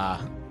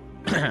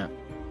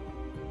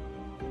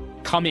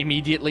 Come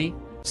immediately.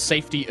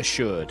 Safety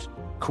assured.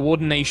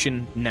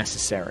 Coordination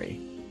necessary.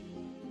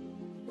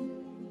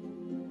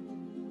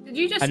 Did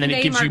you just And then it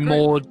name gives our you group,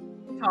 more.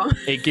 Tom?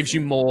 It gives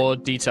you more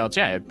detailed.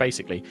 Yeah,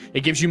 basically,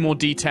 it gives you more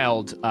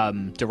detailed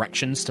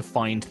directions to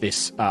find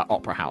this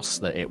opera house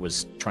that it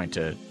was trying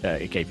to.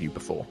 It gave you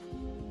before.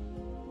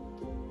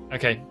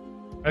 Okay.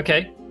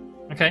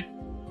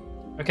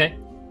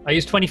 I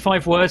use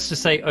 25 words to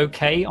say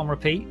okay on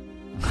repeat.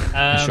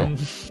 Sure.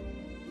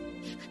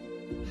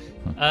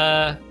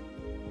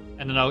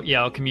 And then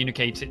I'll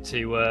communicate it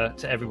to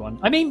everyone.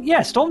 I mean,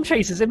 yeah, Storm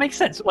Chasers, it makes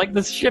sense. Like,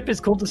 the ship is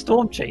called the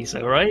Storm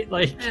Chaser, right?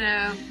 Like, I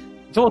know.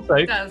 it also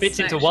It does, fits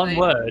into actually. one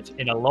word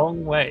in a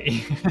long way,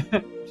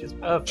 which is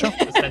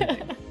perfect for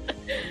sending.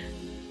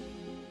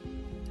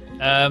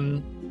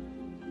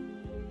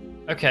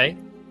 Okay.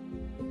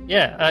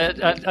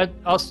 Yeah,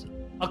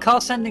 I'll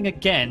cast sending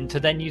again to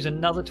then use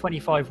another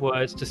 25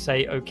 words to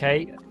say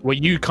okay. Well,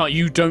 you can't.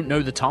 You don't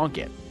know the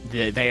target.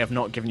 They have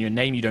not given you a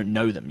name. You don't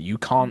know them. You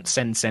can't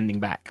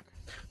sending back.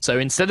 So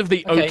instead of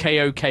the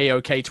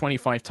okay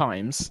 25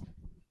 times,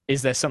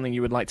 is there something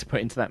you would like to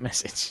put into that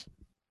message?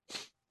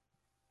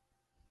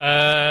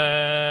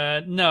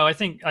 No, I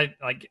think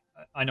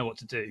I know what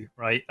to do.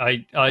 Right,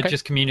 I Okay.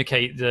 just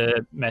communicate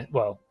the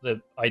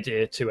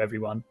idea to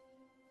everyone.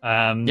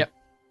 Yep.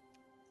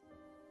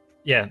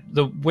 Yeah,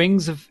 the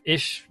wings of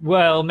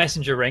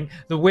messenger ring.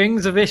 The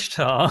wings of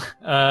Ishtar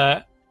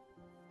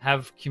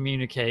have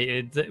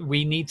communicated that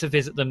we need to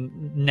visit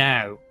them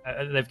now.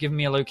 They've given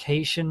me a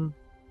location.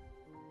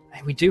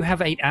 We do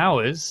have 8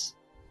 hours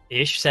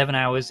ish, 7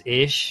 hours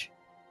ish,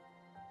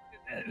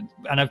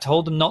 and I've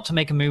told them not to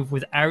make a move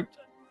without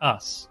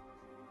us.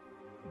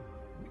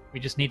 We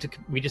just need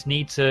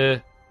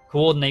to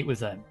coordinate with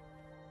them.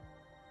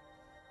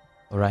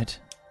 All right,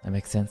 that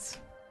makes sense.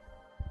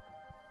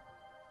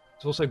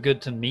 It's also good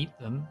to meet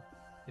them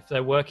if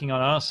they're working on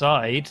our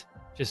side,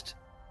 just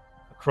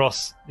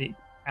across the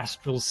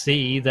astral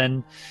sea.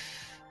 Then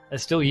they're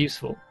still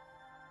useful.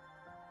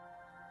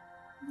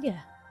 Yeah,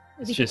 it'd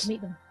be It's good just to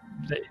meet them.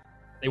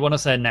 they want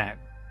us there now.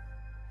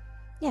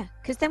 Yeah,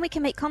 because then we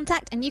can make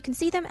contact and you can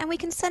see them and we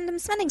can send them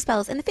summoning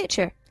spells in the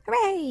future.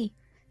 Hooray!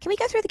 Can we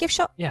go through the gift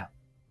shop? Yeah.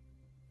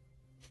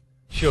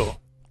 Sure.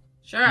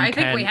 Sure, I think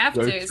can we have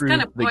go to. It's through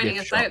kind of the pointing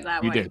gift us shop. out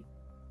that You way. do.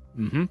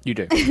 Mm-hmm. You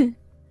do.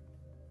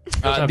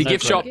 have The no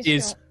gift clue. shop Gift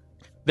is. shop.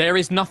 There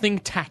is nothing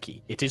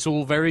tacky. It is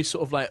all very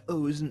sort of like,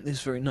 oh, isn't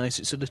this very nice?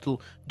 It's a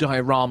little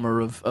diorama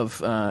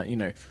of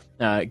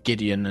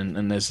Gideon,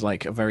 and there's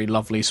like a very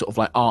lovely sort of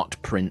like art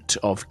print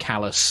of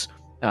Callus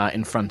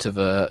in front of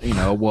a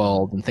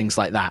world and things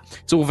like that.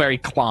 It's all very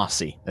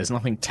classy. There's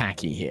nothing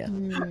tacky here.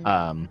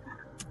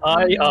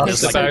 I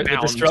There's asked like about the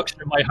bound-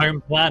 destruction of my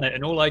home planet,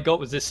 and all I got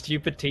was this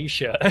stupid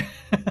T-shirt.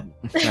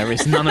 There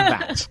is none of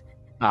that.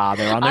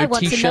 There are no I want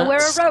t-shirts. to know where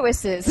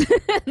Aerois is.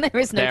 There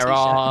is no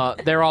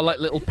t-shirt. There are like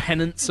little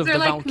pennants of Is the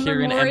there, like,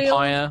 Valkyrian memorial-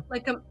 Empire.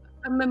 Like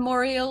a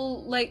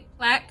memorial like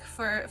plaque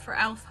for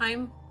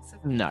Alfheim? It's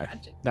a No,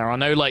 tragic- there are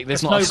no like.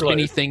 There's A not a snow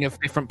spinny globe. thing of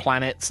different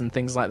planets and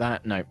things like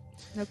that. No.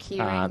 No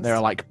key rings. There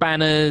are like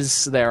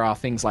banners. There are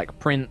things like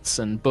prints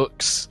and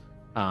books.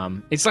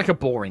 It's like a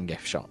boring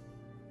gift shop.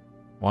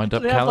 Wind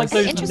up, They have like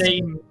Callus. those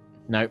Interesting.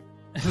 No.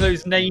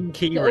 name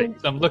key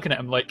rings. I'm looking at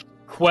them like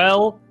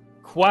Qual.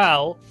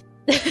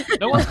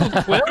 No one's called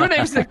Quill. Your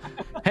name's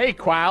Hey,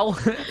 Qual.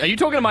 Are you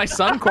talking to my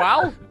son,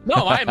 Qual?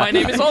 No, my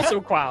name is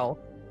also Qual.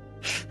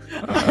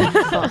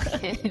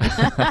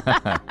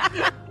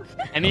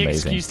 Any Amazing.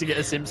 excuse to get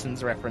a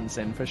Simpsons reference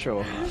in for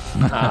sure.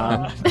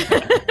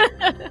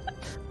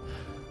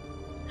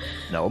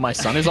 No, my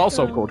son is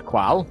also called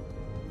Qual.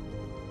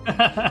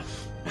 Fuck's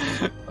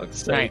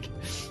sake.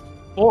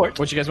 Fort.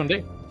 What do you guys want to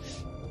do?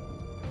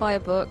 Buy a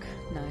book?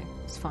 No,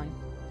 it's fine.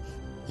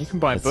 You can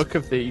buy a That's- book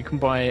of the. You can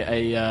buy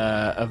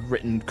a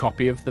written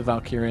copy of the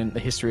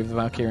history of the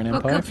Valkyrian Book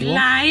Empire. of if you want.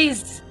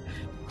 lies.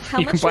 How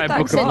You much can buy would a that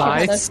book of cost?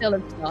 lies. They're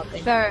still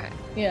starting. Very,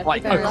 Yeah.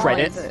 Like Very a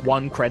credit, lies.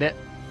 1 credit.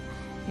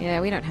 yeah,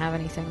 we don't have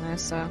anything though,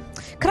 so.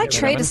 Could I we don't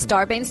trade a have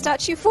Starbane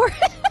statue for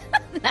it?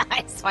 Nah,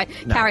 it's fine.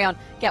 No. Carry on.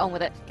 Get on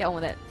with it.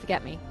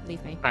 Forget me.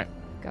 Leave me. Right.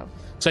 Go.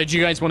 So, do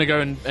you guys want to go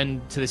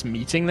and to this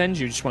meeting then? Do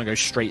you just want to go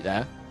straight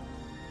there?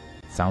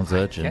 Sounds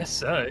urgent. Guess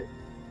so.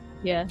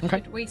 Yeah. Okay.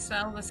 Should we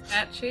sell the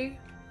statue? Do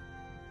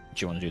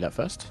you want to do that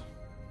first?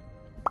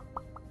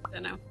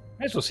 Don't know.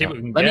 Might as well see what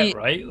we can Let get, me-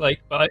 right?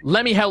 Like, but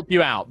Let me help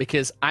you out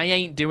because I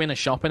ain't doing a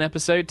shopping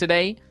episode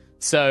today.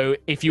 So,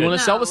 if you want to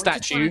No, sell the we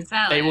just statue, wanna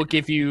sell they it. will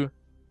give you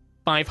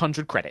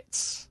 500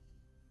 credits.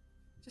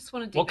 Just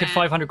want to do what could that.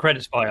 500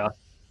 credits buy us?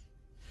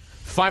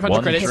 500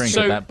 One credits. drink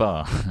So, at that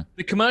bar.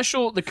 the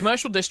commercial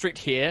district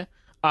here,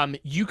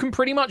 you can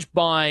pretty much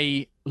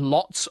buy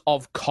lots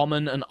of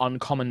common and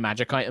uncommon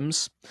magic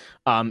items.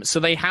 So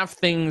they have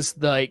things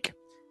like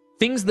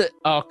things that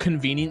are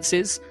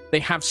conveniences. They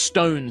have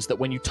stones that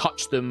when you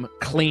touch them,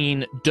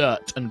 clean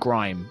dirt and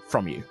grime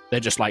from you. They're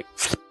just like,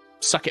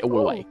 suck it all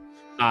away.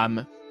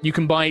 You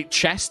can buy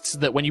chests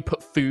that when you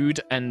put food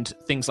and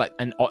things like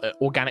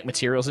organic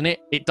materials in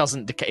it, it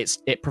doesn't decay.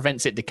 It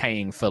prevents it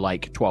decaying for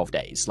like 12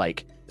 days.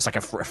 Like it's like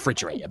a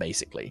refrigerator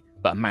basically,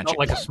 but a magic. Not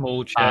like one. a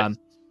small chest.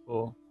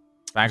 Or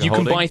Bag of You can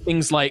holding? buy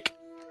things like,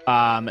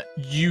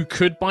 you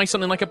could buy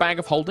something like a bag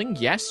of holding.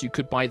 Yes, you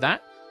could buy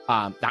that.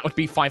 That would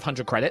be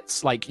 500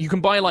 credits. Like you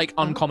can buy like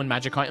uncommon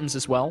magic items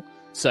as well.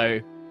 So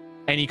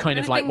any kind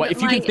of like, Anything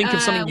if you that can think of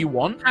might, something you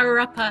want, Power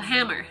up a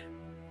hammer.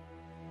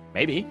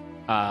 maybe.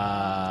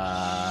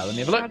 Let me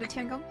have a Shroud look. of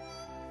Tiangong?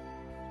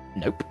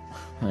 Nope.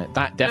 That I don't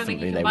think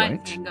definitely you they can buy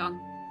won't. anything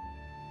gone.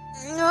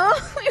 No,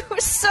 we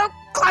were so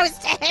close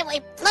to him.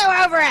 We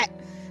flew over it.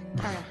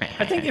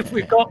 I think if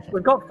we've got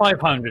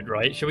 500,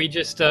 right? Should we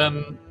just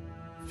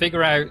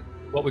figure out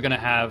what we're going to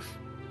have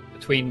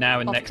between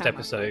now and Off next camera.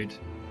 episode?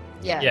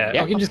 Yeah.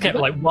 Yeah, we can just get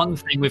like one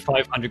thing with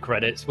 500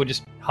 credits. We'll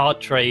just hard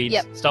trade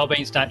Yep.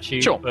 Starbane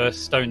statue Sure. for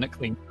stone that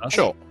cleans us.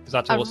 Sure. Because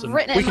that's I've awesome.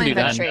 written it We in can my do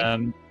that. inventory.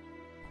 And,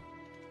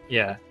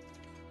 yeah.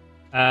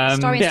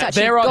 Starry yeah, statue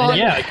there are- gone.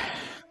 Yeah.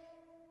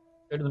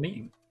 Go to the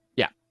meeting.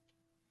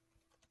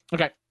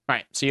 Okay.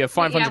 Right. So you have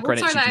 500 we'll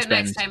credits sort you that can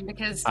out spend.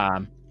 next time because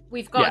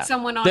we've got yeah.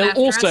 someone on They'll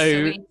after us, so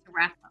also- we need to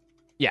wrap up.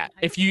 Yeah,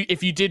 if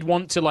you did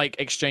want to like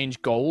exchange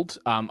gold,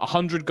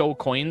 100 gold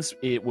coins,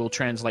 it will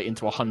translate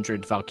into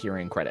 100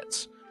 Valkyrian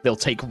credits. They'll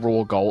take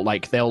raw gold,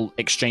 like they'll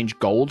exchange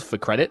gold for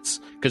credits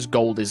because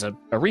gold is a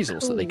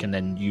resource that they can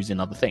then use in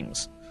other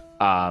things.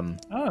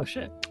 Oh,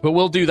 shit. But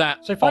we'll do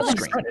that So off 500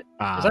 screen. credits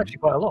is Um, actually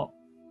quite a lot.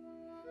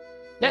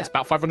 yeah, it's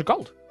about 500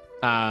 gold.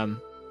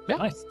 Yeah.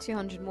 Nice.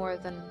 200 more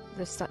than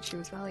the statue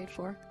was valued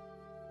for.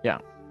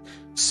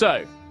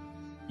 So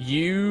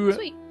you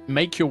Sweet.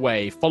 make your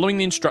way, following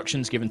the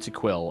instructions given to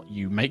Quill,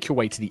 you make your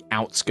way to the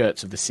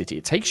outskirts of the city.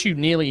 It takes you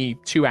nearly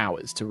 2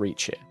 hours to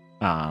reach it.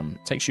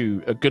 It takes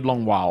you a good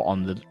long while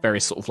on the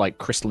various sort of like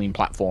crystalline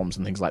platforms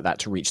and things like that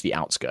to reach the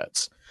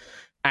outskirts.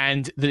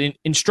 And the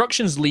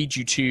instructions lead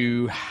you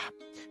to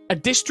a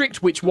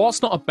district which,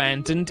 whilst not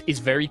abandoned, is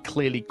very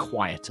clearly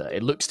quieter.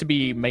 It looks to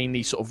be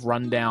mainly sort of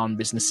rundown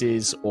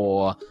businesses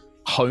or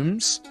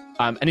homes.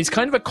 And it's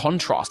kind of a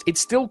contrast.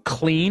 It's still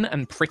clean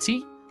and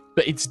pretty,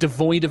 but it's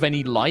devoid of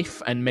any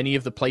life, and many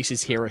of the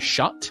places here are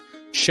shut,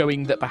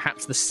 showing that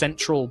perhaps the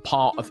central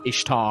part of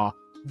Ishtar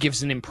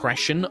gives an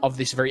impression of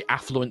this very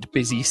affluent,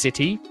 busy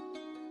city.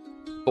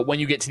 But when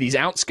you get to these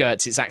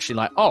outskirts, it's actually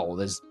like, oh,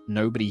 there's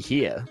nobody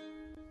here.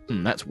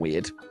 That's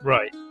weird.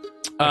 Right.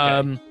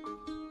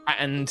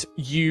 And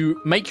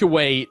you make your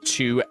way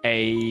to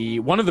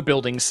one of the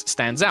buildings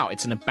stands out.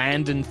 It's an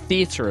abandoned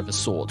theater of a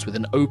sort with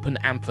an open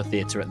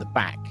amphitheater at the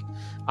back.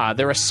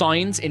 There are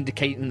signs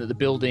indicating that the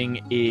building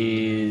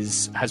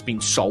has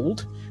been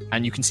sold,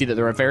 and you can see that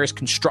there are various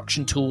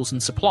construction tools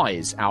and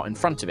supplies out in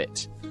front of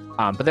it.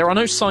 But there are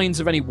no signs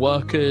of any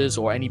workers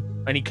or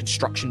any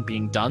construction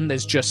being done.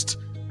 There's just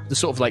the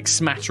sort of like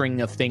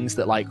smattering of things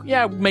that like,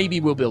 yeah, maybe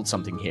we'll build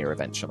something here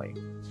eventually.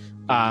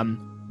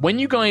 When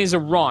you guys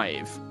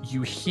arrive,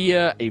 you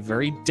hear a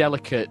very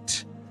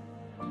delicate,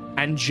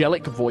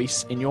 angelic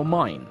voice in your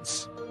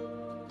minds.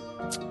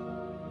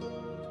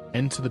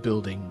 Enter the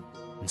building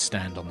and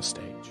stand on the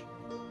stage.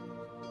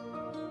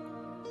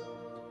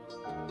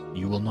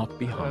 You will not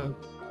be harmed.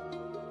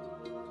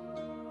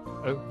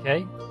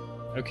 Okay.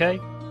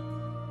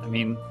 I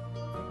mean,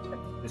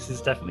 this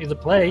is definitely the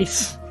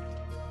place.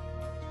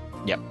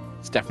 Yep,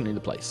 it's definitely the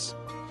place.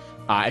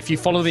 If you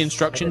follow the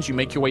instructions, you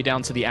make your way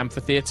down to the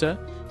amphitheater,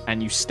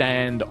 and you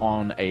stand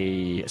on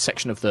a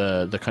section of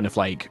the kind of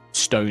like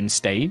stone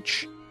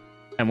stage.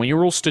 And when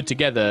you're all stood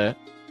together,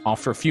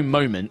 after a few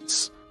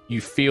moments,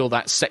 you feel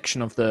that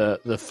section of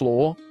the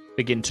floor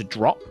begin to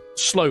drop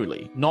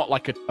slowly, not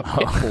like a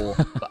pitfall,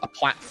 but a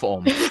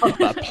platform,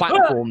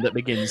 that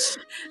begins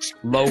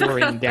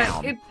lowering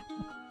down.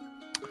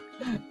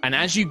 And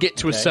as you get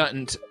to a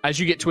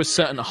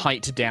certain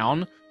height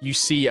down, you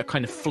see a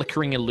kind of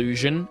flickering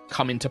illusion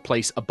come into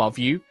place above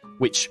you,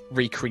 which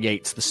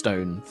recreates the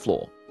stone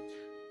floor.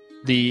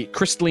 The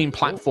crystalline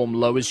platform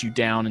lowers you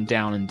down and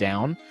down and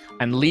down,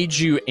 and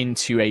leads you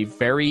into a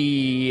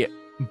very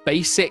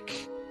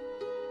basic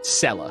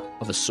cellar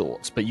of a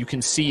sort. But you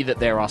can see that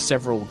there are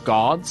several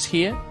guards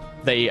here.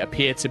 They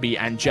appear to be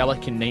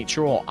angelic in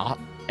nature, or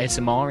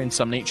Esimar in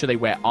some nature. They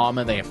wear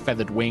armor, they have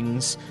feathered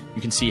wings.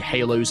 You can see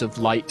halos of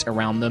light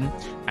around them,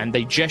 and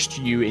they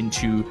gesture you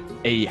into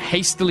a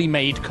hastily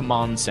made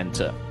command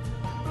center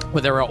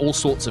where there are all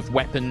sorts of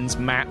weapons,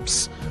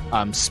 maps,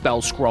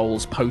 spell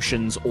scrolls,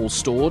 potions, all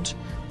stored.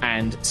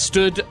 And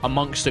stood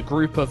amongst a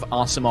group of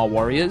Aasimar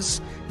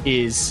warriors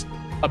is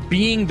a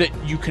being that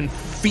you can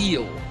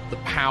feel the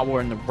power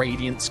and the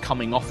radiance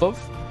coming off of.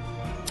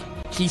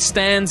 He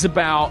stands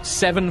about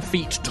 7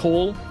 feet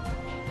tall.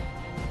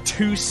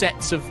 2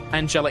 sets of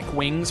angelic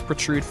wings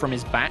protrude from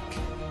his back.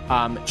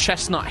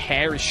 Chestnut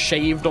hair is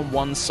shaved on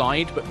one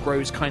side, but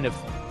grows kind of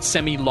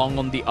semi-long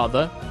on the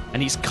other,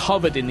 and he's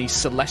covered in these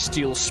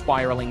celestial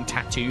spiraling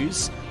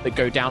tattoos that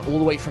go down all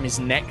the way from his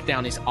neck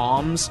down his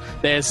arms.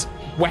 There's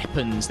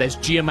weapons, there's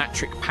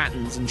geometric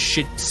patterns and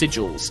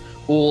sigils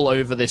all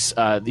over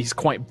these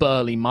quite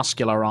burly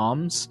muscular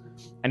arms,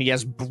 and he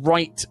has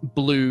bright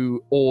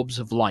blue orbs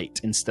of light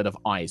instead of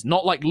eyes,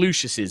 not like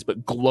Lucius's,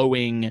 but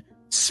glowing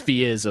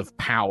spheres of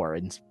power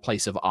in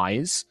place of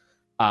eyes.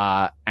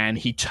 And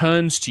he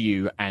turns to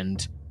you,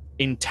 and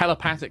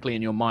telepathically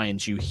in your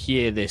minds you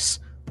hear this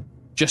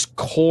just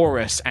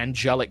chorus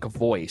angelic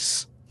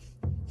voice.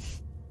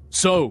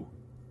 So,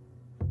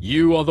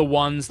 you are the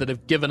ones that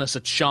have given us a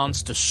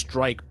chance to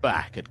strike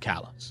back at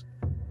Kalos.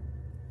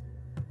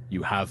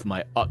 You have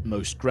my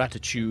utmost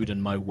gratitude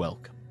and my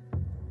welcome.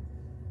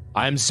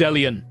 I am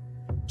Zelian,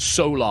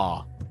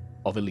 Solar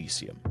of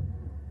Elysium.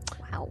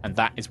 Wow. And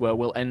that is where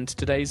we'll end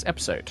today's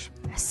episode.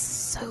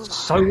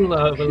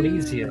 Solar of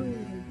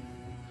Elysium.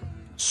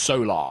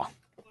 Solar.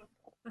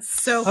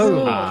 So Oh,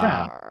 cool.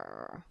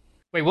 crap.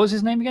 Wait, what was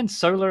his name again?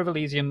 Solar of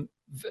Elysium.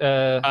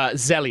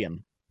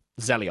 Zelion.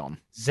 Zelion.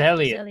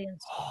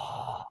 Aliens.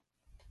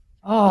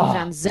 Oh,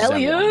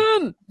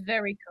 Zelion!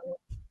 Very cool.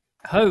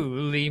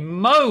 holy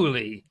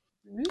moly!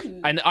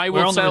 And I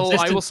We're will on the tell, I will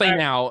resistance say track.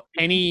 now,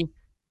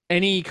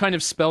 any kind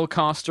of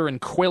spellcaster, and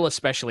Quill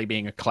especially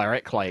being a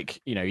cleric,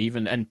 like, you know,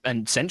 even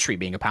and Sentry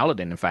being a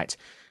paladin, in fact,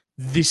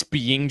 this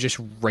being just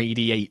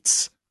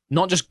radiates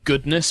not just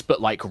goodness,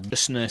 but like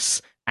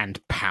righteousness and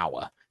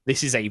power.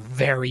 This is a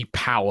very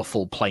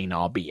powerful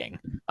planar being.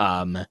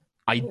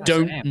 I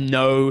don't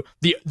know,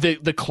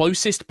 the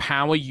closest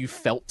power you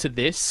felt to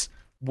this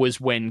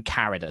was when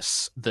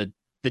Caridus, the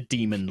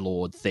demon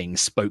lord thing,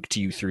 spoke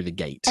to you through the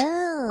gate.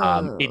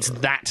 Oh. It's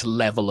that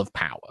level of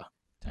power.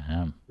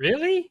 Damn.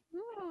 Really?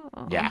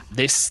 Yeah,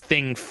 this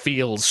thing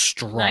feels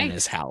strong Nice.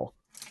 as hell.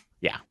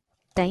 Yeah.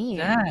 Damn.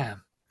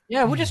 Damn.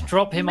 Yeah, we'll just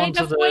drop him Made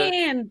onto of the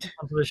wind.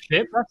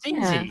 ship. That's easy.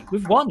 Yeah.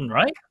 We've won,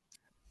 right?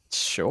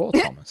 Sure,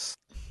 Thomas.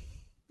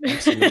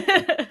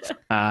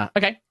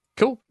 Okay,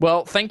 cool.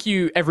 Well, thank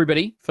you,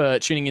 everybody, for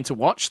tuning in to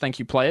watch. Thank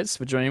you, players,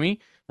 for joining me.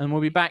 And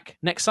we'll be back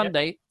next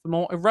Sunday for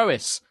more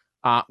Aerois.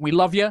 We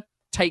love you.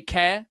 Take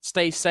care.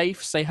 Stay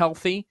safe. Stay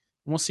healthy.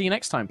 And we'll see you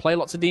next time. Play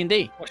lots of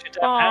D&D. Wash your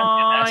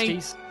damn hands, you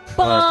nasties.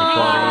 Bye.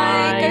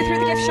 Bye. Go through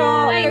the gift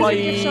shop. Go through the Bye.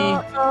 gift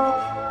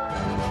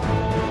shop.